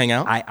you still hang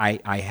out?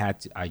 I had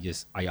to.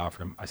 I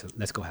offered him. I said,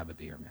 let's go have a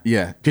beer, man.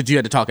 Yeah. Could you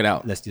had to talk it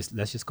out? Let's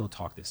just go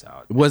talk this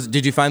out.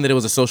 Did you find that it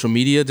was a social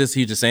media?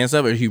 He just saying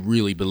stuff, or did he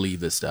really believe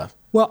this stuff?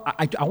 Well,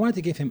 I wanted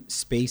to give him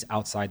space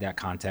outside that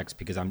context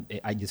because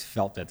I just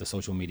felt that the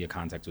social media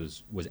context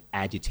was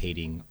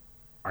agitating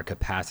our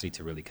capacity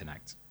to really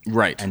connect.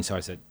 Right. And so I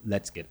said,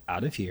 let's get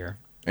out of here.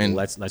 And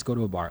And let's go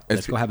to a bar.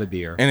 Let's go have a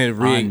beer. and it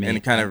on me.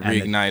 kind of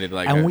reignited,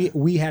 like and a-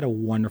 we had a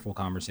wonderful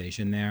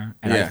conversation there,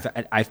 and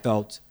Yeah. I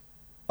felt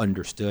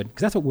understood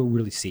because that's what we're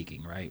really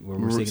seeking, right?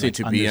 We're seeking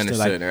to be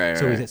understood, right,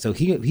 so right. so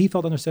he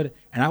felt understood,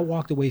 and I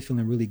walked away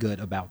feeling really good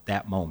about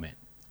that moment.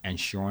 And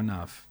sure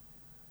enough,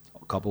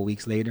 a couple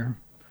weeks later,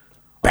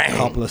 Bang. a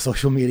couple of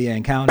social media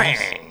encounters,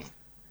 Bang.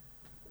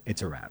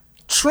 it's a wrap.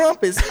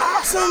 Trump is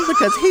awesome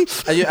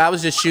because I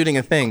was just shooting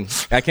a thing.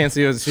 I can't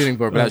see what I was shooting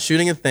for, but I was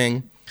shooting a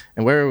thing.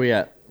 And where are we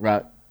at?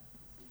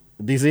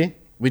 DC?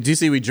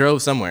 We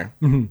drove somewhere.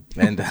 Mm-hmm.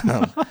 And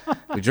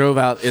we drove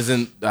out,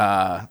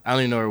 I don't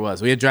even know where it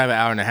was. We had to drive an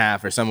hour and a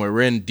half or somewhere.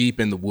 We're in deep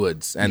in the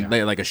woods and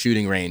like a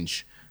shooting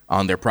range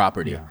on their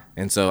property. Yeah.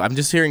 And so I'm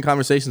just hearing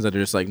conversations that are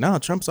just like, no,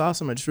 Trump's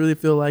awesome. I just really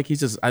feel like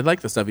I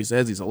like the stuff he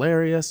says. He's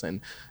hilarious. And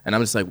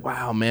I'm just like,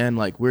 wow, man,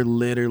 like we're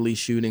literally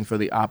shooting for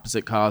the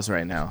opposite cause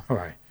right now.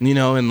 Right. You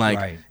know, and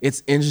like,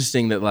 it's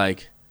interesting that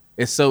like,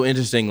 it's so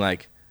interesting.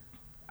 Like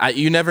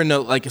you never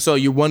know. Like, so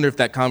you wonder if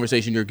that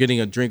conversation, you're getting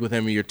a drink with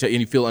him and you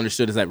feel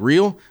understood. Is that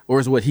real?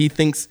 Or is what he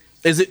thinks,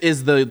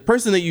 is the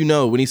person that you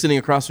know when he's sitting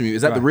across from you,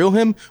 is that the real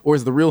him? Or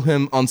is the real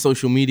him on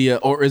social media?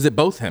 Or is it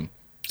both him?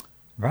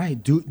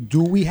 Right.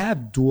 Do we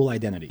have dual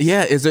identities?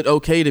 Yeah. Is it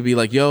okay to be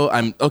like, yo,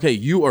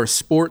 you are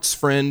sports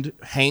friend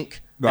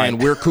Hank,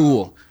 and we're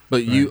cool,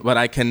 but but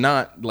I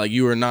cannot, like,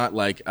 you are not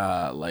like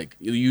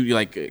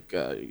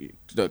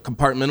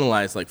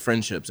compartmentalize like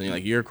friendships, and you're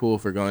like, you're cool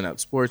for going out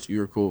sports,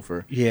 you're cool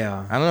for I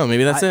don't know,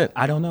 maybe that's it.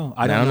 I don't know.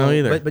 I don't know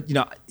either. But you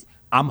know,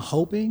 I'm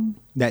hoping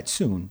that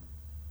soon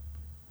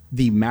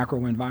the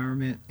macro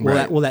environment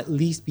will at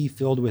least be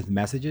filled with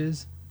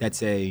messages that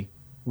say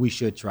we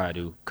should try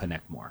to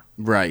connect more.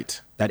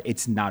 Right. That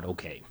it's not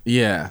okay.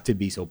 Yeah. To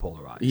be so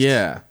polarized.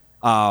 Yeah.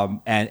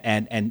 And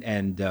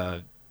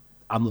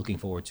I'm looking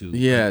forward to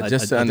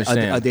to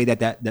understand a day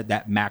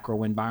that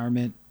macro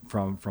environment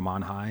from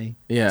on high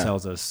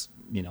tells us,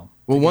 you know.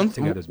 One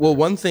thing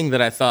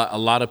that I thought a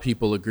lot of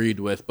people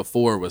agreed with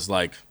before was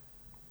like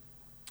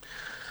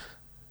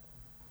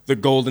the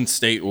Golden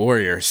State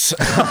Warriors.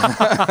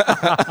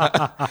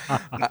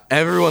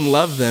 Everyone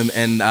loved them,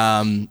 and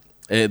I'll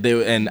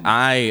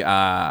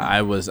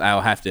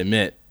have to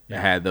admit, I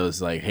had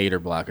those like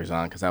hater blockers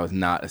on because I was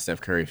not a Steph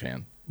Curry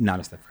fan. Not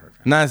a Steph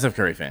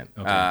Curry fan.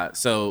 Okay.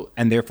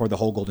 And therefore the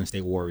whole Golden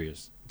State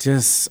Warriors.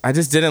 I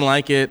just didn't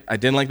like it. I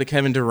didn't like the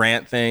Kevin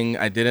Durant thing.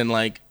 I didn't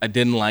like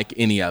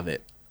any of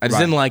it. I just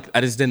didn't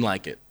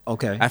like it.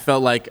 Okay. I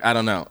felt like I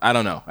don't know.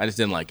 I just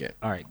didn't like it.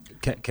 All right.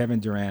 Kevin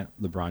Durant,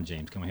 LeBron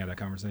James. Can we have that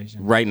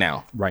conversation? Right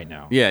now.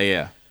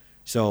 Yeah.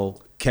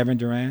 So Kevin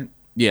Durant.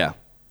 Yeah.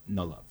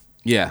 No love.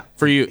 Yeah,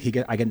 for you. He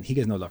gets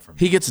no love from me.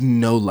 He gets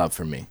no love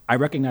from me. I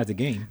recognize the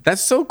game.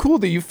 That's so cool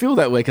that you feel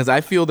that way, because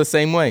I feel the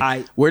same way.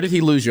 Where did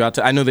he lose you?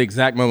 I know the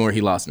exact moment where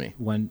he lost me.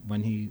 When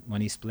he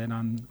split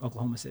on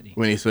Oklahoma City.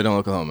 When he split on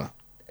Oklahoma.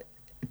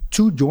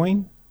 To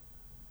join.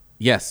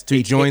 Yes,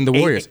 to join the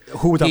Warriors.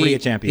 Who was already a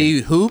champion. He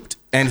hooped,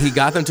 and he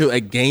got them to a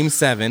Game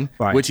 7,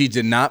 which he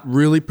did not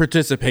really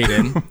participate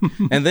in.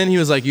 And then he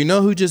was like, you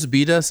know who just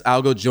beat us?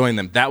 I'll go join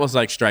them. That was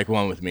like strike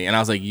one with me. And I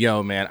was like,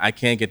 yo, man, I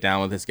can't get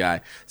down with this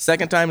guy.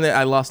 Second time that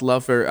I lost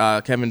love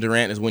for Kevin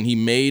Durant is when he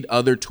made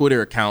other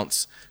Twitter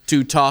accounts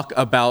to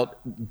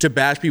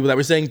bash people that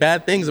were saying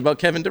bad things about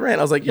Kevin Durant.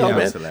 I was like, yo,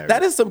 man,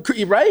 that is some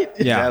right?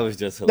 Yeah, that was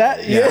just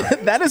hilarious.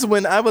 That is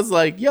when I was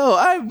like, yo,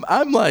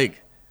 I'm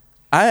like,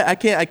 I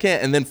can't.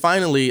 And then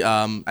finally,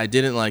 I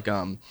didn't like,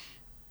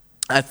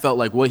 I felt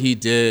like what he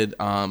did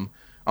on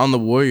the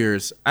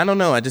Warriors, I don't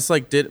know. I just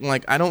like didn't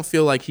like, I don't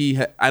feel like here's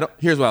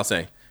what I'll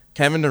say.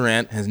 Kevin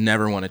Durant has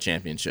never won a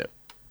championship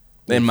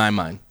in my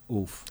mind.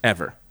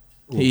 Ever.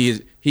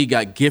 Oof. He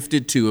got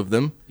gifted 2 of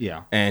them.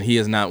 Yeah. And he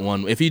has not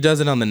won. If he does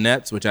it on the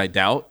Nets, which I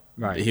doubt,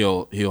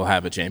 he'll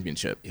have a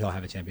championship. He'll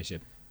have a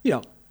championship. You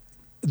know,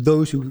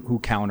 those who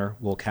counter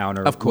will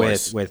counter. Of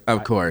course.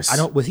 Of course. I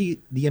don't. Was he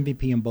the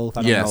MVP in both?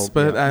 I don't know. Yes,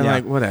 but I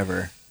like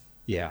whatever.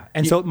 Yeah.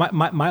 And so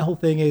my whole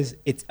thing is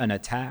it's an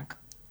attack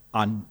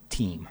on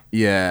team.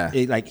 Yeah.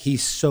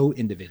 He's so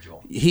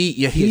individual.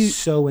 He's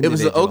so individual. It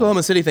was the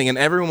Oklahoma City thing, and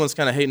everyone was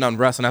kind of hating on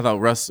Russ, and I thought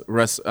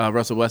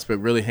Russell Westbrook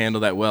really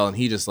handled that well, and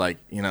he just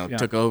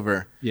took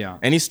over. Yeah.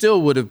 And he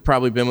still would have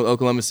probably been with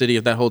Oklahoma City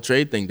if that whole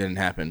trade thing didn't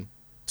happen.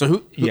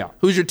 So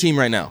who's your team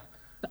right now?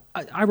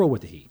 I roll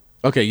with the Heat.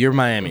 Okay, you're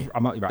Miami.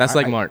 That's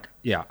like Mark.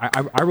 Yeah,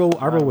 I roll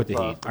with the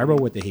Heat. I roll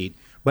with the Heat.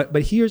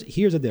 But here's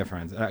the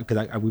difference,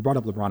 because we brought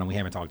up LeBron and we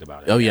haven't talked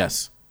about it. Oh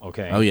yes.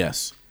 Okay. Oh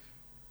yes.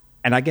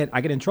 And I get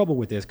in trouble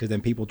with this because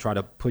then people try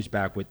to push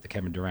back with the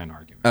Kevin Durant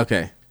argument.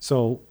 Okay.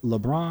 So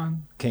LeBron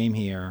came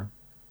here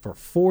for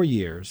 4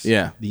 years.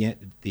 Yeah. The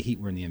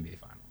Heat were in the NBA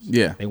Finals.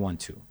 Yeah. They won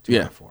 2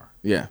 out of 4.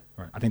 Yeah.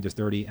 Right. I think there's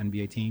 30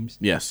 NBA teams.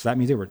 Yes. So that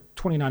means there were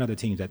 29 other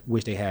teams that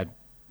wish they had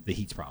the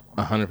Heat's problem.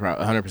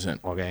 100%.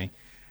 Okay.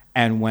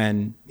 And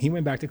when he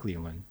went back to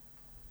Cleveland,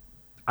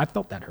 I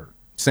felt that hurt.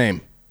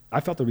 Same. I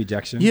felt the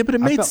rejection. Yeah, but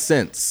it made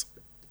sense.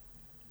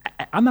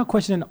 I'm not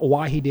questioning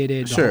why he did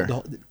it. Sure.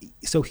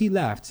 So he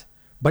left,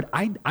 but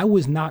I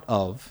was not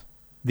of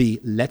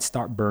the let's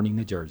start burning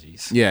the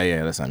jerseys.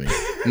 Yeah, that's not me.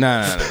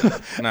 No.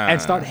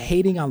 And start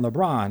hating on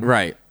LeBron.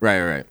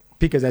 Right.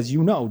 Because as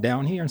you know,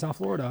 down here in South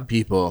Florida,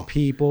 people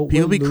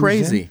be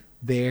crazy.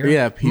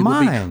 People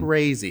mind. Be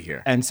crazy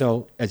here. And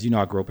so, as you know,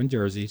 I grew up in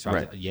Jersey, so I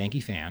was a Yankee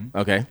fan.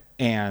 Okay.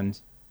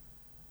 And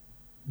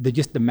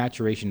the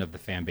maturation of the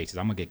fan bases.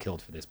 I'm gonna get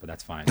killed for this, but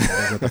that's fine.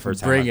 That's not the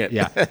first time. Bring it.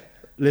 Yeah.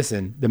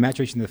 Listen, the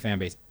maturation of the fan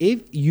base.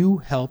 If you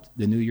helped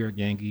the New York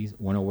Yankees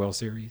win a World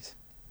Series,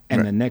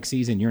 and the next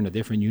season you're in a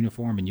different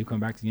uniform and you come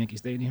back to Yankee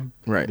Stadium,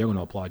 Right. they're going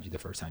to applaud you the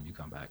first time you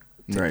come back.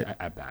 Right.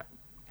 At bat.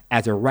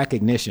 As a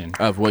recognition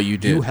Of what you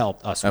did. You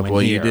helped us Of win what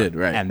you here, did,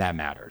 right. and that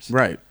matters.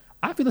 Right.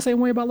 I feel the same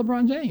way about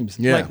LeBron James.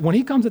 Yeah. Like when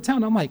he comes to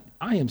town, I'm like,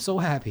 I am so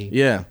happy.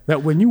 Yeah.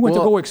 That when you went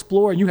Well, to go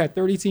explore and you had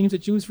 30 teams to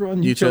choose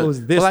from, you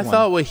chose this well, I one.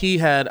 thought what he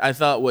had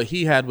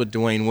with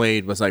Dwayne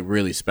Wade was like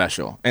really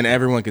special, and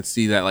everyone could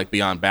see that like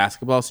beyond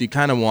basketball. So you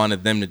kind of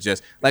wanted them to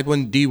just like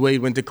when D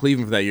Wade went to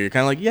Cleveland for that year, you're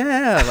kind of like,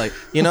 yeah, like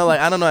like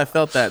I don't know, I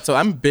felt that. So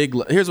I'm big.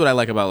 Here's what I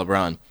like about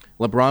LeBron.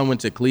 LeBron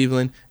went to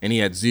Cleveland and he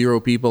had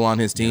 0 people on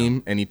his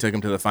team, and he took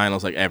them to the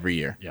finals like every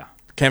year. Yeah.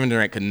 Kevin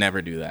Durant could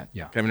never do that.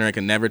 Yeah. Kevin Durant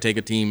could never take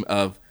a team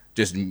of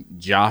just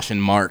Josh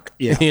and Mark,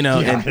 Yeah.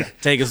 and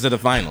take us to the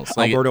finals.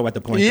 Like, Alberto at the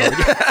point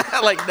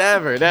guard. like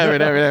never.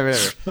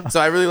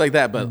 So I really like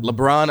that. But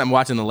LeBron, I'm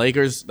watching the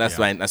Lakers. That's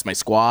my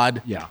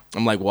squad. Yeah.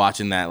 I'm like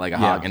watching that like a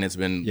hawk, and it's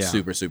been Yeah.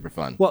 super, super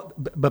fun. Well,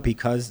 but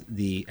because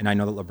and I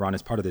know that LeBron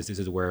is part of this. This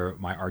is where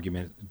my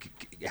argument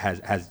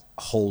has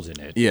holes in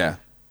it. Yeah.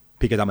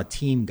 Because I'm a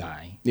team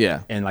guy.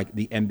 Yeah. And like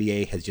the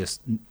NBA has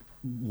just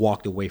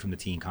walked away from the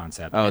team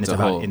concept. Oh, and it's it's a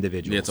about whole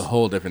individuals. Yeah, it's a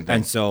whole different thing.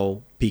 And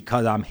so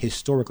because I'm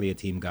historically a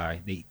team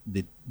guy,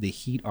 the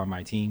Heat are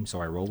my team,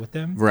 so I roll with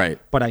them. Right.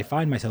 But I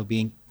find myself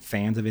being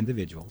fans of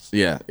individuals,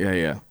 Yeah.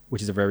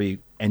 which is a very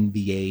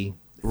NBA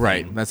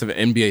Right. thing. That's an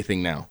NBA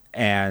thing now.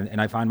 And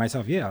I find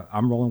myself,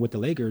 I'm rolling with the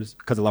Lakers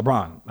because of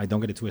LeBron. Like,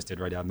 don't get it twisted,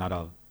 right? I'm not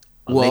a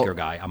Laker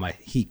guy. I'm a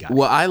Heat guy.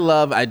 Well,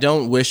 I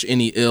don't wish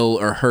any ill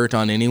or hurt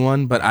on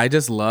anyone, but I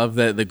just love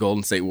that the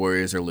Golden State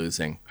Warriors are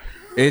losing.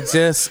 It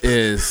just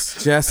is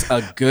just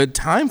a good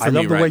time for I me,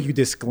 love the right? way you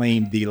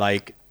disclaim the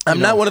like. I'm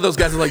not one of those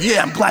guys who's like,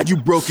 yeah, I'm glad you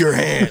broke your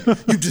hand.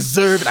 You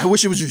deserve it. I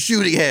wish it was your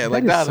shooting hand.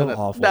 Like, That is no, so no,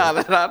 no, awful.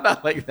 no,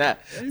 not like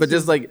that. But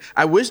just like,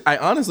 I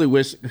honestly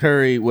wish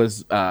Curry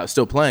was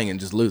still playing and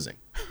just losing.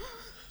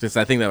 Just,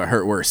 I think that would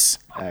hurt worse.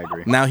 I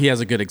agree. Now he has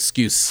a good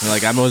excuse.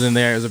 Like, I wasn't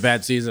there. It was a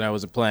bad season. I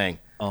wasn't playing.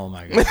 Oh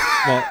my god!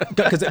 Well,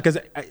 because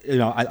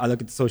I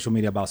look at social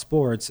media about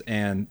sports,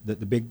 and the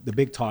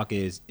big talk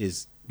is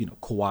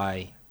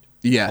Kawhi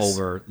Yes.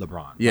 over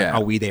LeBron. Yeah.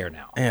 Like, are we there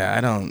now?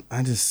 Yeah,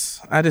 I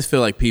just feel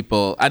like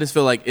people. I just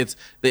feel like it's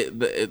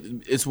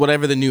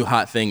whatever the new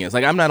hot thing is.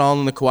 Like, I'm not all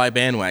in the Kawhi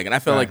bandwagon. I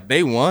feel like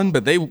they won,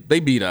 but they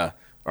beat a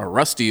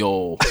rusty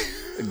old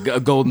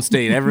Golden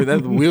State. The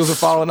wheels are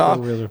falling off,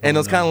 wheels are and falling it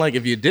was kind of like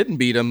if you didn't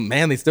beat them,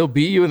 man, they still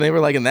beat you, and they were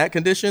like in that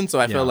condition. So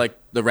I Yeah. feel like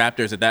the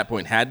Raptors at that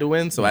point had to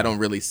win. So I don't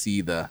really see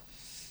the.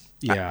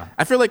 Yeah.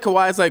 I feel like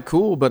Kawhi's like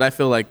cool, but I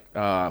feel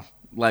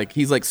like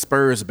he's like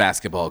Spurs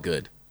basketball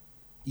good.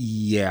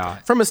 Yeah.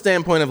 From a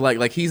standpoint of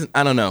like he's,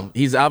 I don't know,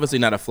 he's obviously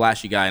not a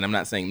flashy guy, and I'm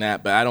not saying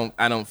that, but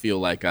I don't feel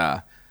like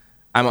I'm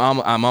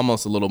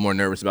almost a little more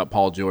nervous about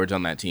Paul George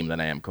on that team than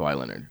I am Kawhi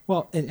Leonard.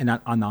 Well, and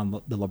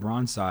on the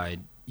LeBron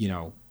side,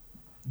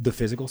 the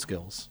physical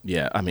skills.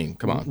 Yeah, I mean,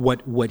 come on,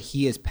 What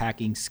he is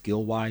packing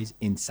skill wise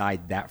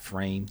inside that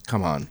frame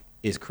come on,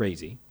 is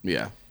crazy.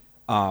 yeah,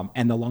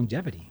 And the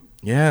longevity.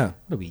 yeah,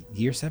 What are we,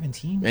 year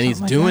 17? And he's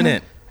doing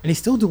it. And he's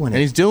still doing it.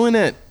 and he's doing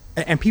it.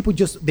 And people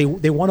just they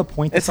want to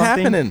point to It's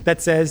something happening. that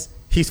says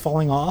he's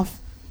falling off,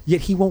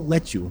 yet he won't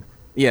let you.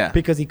 Yeah,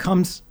 Because he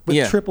comes with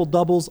Yeah. triple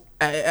doubles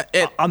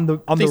on the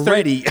He's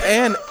ready.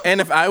 and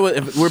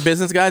if we're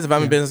business guys, if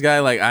I'm a business guy,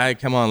 like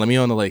come on, let me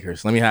own the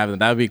Lakers, let me have it.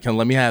 Let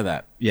me have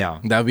that. Yeah.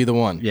 That would be the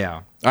one. Yeah.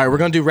 All right, we're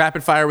gonna do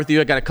rapid fire with you.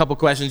 I got a couple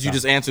questions. You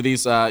just answer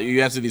these.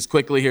 You answer these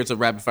quickly. Here's some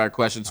rapid fire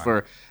questions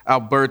for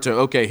Alberto.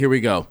 Okay, here we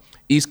go.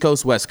 East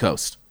Coast, West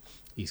Coast.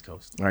 East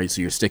Coast. All right, so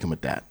you're sticking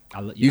with that.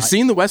 I- You've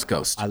seen the West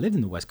Coast. I lived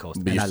in the West Coast,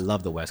 and you're- I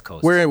love the West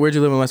Coast. Where'd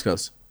you live in West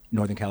Coast?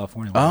 Northern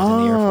California when I was in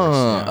the Air Force.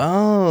 Yeah.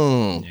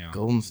 Oh, Yeah.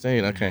 Golden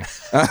State. Okay.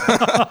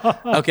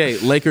 Okay,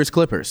 Lakers,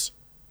 Clippers.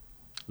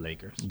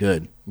 Lakers.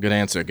 Good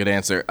answer. This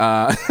is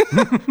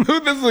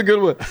a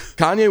good one.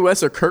 Kanye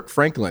West or Kirk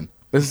Franklin?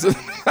 This is,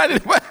 how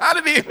did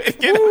he even get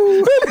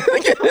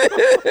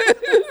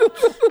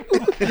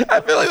it?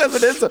 I feel like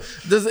that's an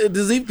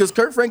insult. Does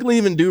Kirk Franklin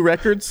even do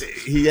records?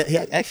 He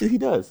actually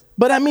does.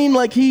 But I mean,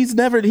 like he's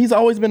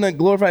always been a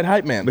glorified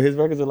hype man. But his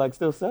records are like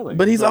still selling.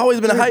 But he's always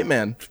been a hype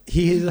man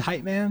He is a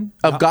hype man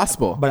of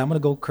gospel. But I'm gonna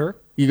go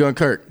Kirk. You going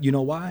Kirk? You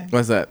know why?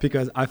 What's that?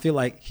 Because I feel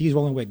like he's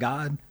rolling with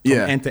God from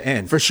Yeah, end to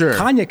end. for sure.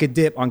 Kanye could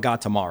dip on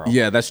God tomorrow.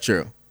 Yeah, that's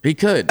true. He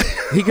could.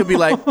 He could be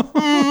like,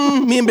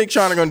 me and Big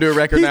Sean are gonna do a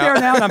record He's now. there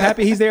now, and I'm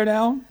happy he's there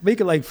now. But he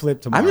could like flip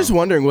tomorrow. I'm just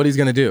wondering what he's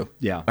gonna do.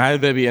 Yeah.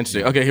 That'd be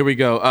interesting. Okay, here we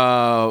go.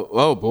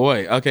 Oh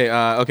boy.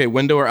 Okay.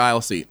 Window or aisle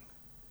seat?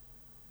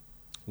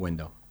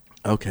 window.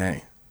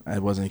 Okay. I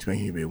wasn't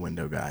expecting you to be a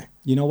window guy.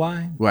 You know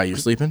why? Why, you're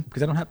sleeping?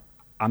 Because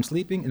I'm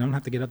sleeping and I don't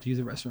have to get up to use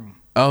the restroom.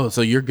 Oh,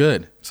 so you're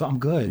good. So I'm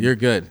good. You're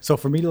good. So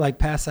for me to like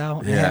pass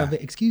out and Yeah. have,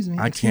 excuse me.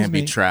 I excuse can't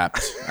be me.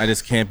 trapped. I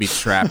just can't be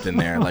trapped in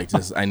there. Like,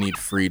 I need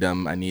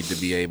freedom. I need to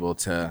be able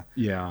to.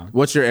 Yeah.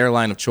 What's your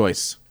airline of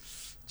choice?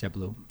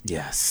 JetBlue.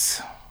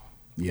 Yes.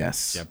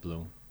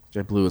 JetBlue.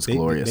 JetBlue is They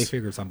glorious.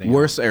 figured something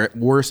Worst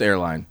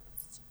airline.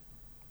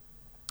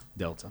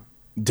 Delta.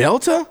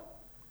 Delta?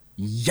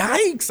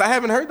 Yikes! I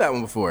haven't heard that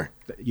one before.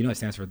 You know, it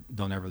stands for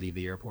 "Don't Ever Leave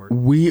the Airport."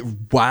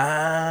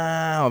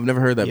 Wow, I've never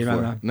heard that You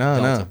before. know, No,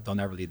 Delta, no. Don't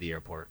ever leave the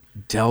airport.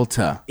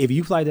 Delta. If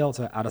you fly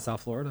Delta out of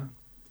South Florida,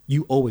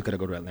 you always gotta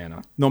go to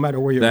Atlanta, no matter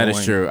where you're That going.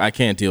 is true. I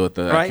can't deal with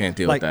that. Right? I can't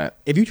deal Like, with that.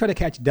 If you try to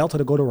catch Delta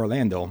to go to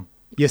Orlando,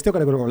 you still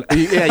gotta go to Orlando.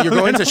 Yeah, you're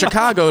going to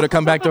Chicago to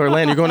come back to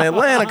Orlando. You're going to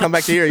Atlanta, come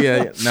back to here.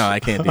 Yeah. No, I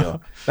can't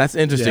deal. That's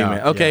interesting, Yeah,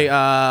 man. Okay,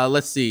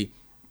 let's see.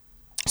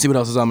 See what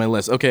else is on my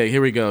list. Okay,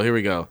 here we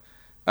go.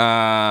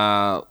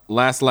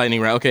 Last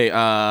lightning round. Okay, all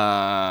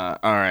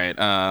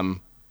right.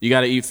 You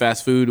got to eat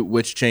fast food.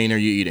 Which chain are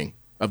you eating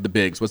of the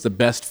bigs? What's the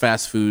best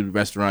fast food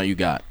restaurant you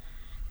got?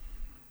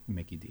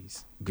 Mickey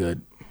D's.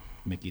 Good.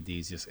 Mickey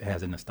D's just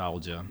has a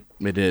nostalgia.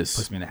 It is.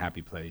 Puts me in a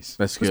happy place.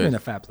 That's Puts good. me in a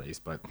fat place,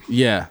 but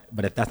Yeah.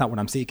 if that's not what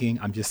I'm seeking,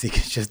 I'm just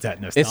seeking just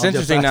that nostalgia. It's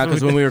interesting fast now because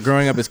food. when we were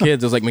growing up as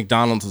kids, it was like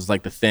McDonald's was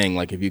like the thing.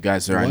 Like if you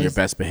guys are on your Was-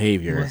 best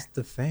behavior, What's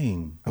the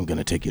thing? I'm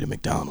gonna take you to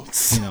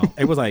McDonald's. You know,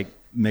 it was like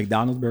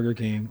McDonald's, Burger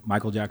King,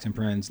 Michael Jackson,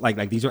 Prince.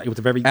 Like these are. It was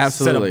a very set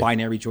Absolutely. of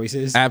binary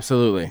choices,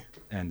 Absolutely.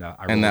 and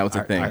And that was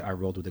the thing. I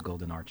rolled with the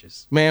golden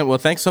arches. Man, well,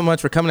 thanks so much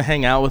for coming to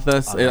hang out with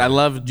us. I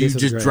love you this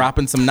was just great.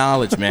 dropping some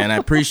knowledge, man. I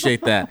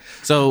appreciate that.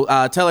 So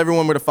tell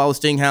everyone where to follow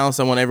Stinghouse.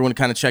 I want everyone to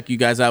kind of check you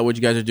guys out, what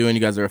you guys are doing.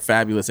 You guys are a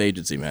fabulous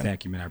agency, man.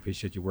 Thank you, man. I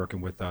appreciate you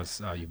working with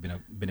us. You've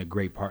been a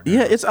great partner.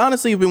 Yeah, it's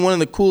honestly been one of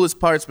the coolest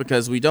parts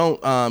because we don't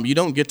you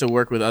don't get to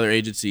work with other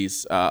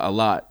agencies a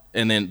lot,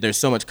 and then there's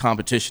so much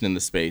competition in the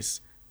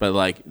space. But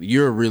like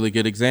you're a really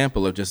good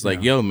example of just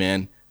like, yo,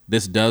 man,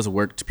 this does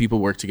work. People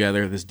work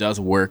together. This does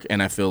work,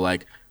 and I feel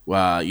like,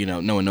 you know,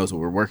 no one knows what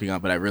we're working on,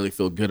 but I really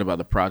feel good about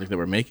the project that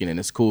we're making, and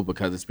it's cool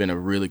because it's been a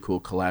really cool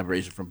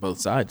collaboration from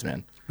both sides,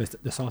 man. But it's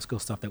the soft skill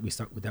stuff that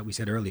we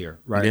said earlier,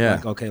 right? Yeah.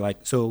 Like, okay, like,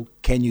 so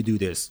can you do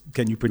this?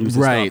 Can you produce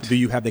this Right. stuff? Do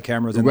you have the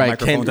cameras and the Right.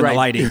 microphones and Right. the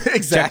lighting?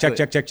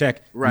 Exactly.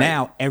 Check. Right.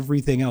 Now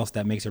everything else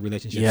that makes a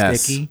relationship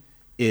Yes. sticky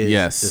is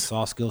Yes. the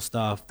soft skill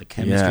stuff, the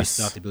chemistry Yes.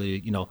 stuff, the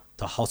ability,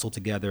 to hustle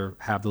together,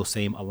 have those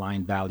same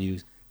aligned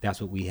values. That's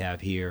what we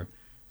have here.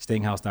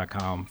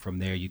 Stinghouse.com. From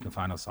there, you can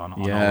find us on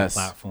all the Yes.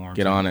 platforms.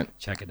 Get on it.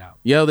 Check it out.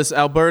 Yo, this is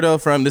Alberto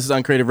from This Is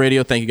Uncreative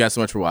Radio. Thank you guys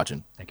so much for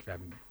watching. Thank you for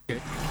having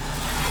me.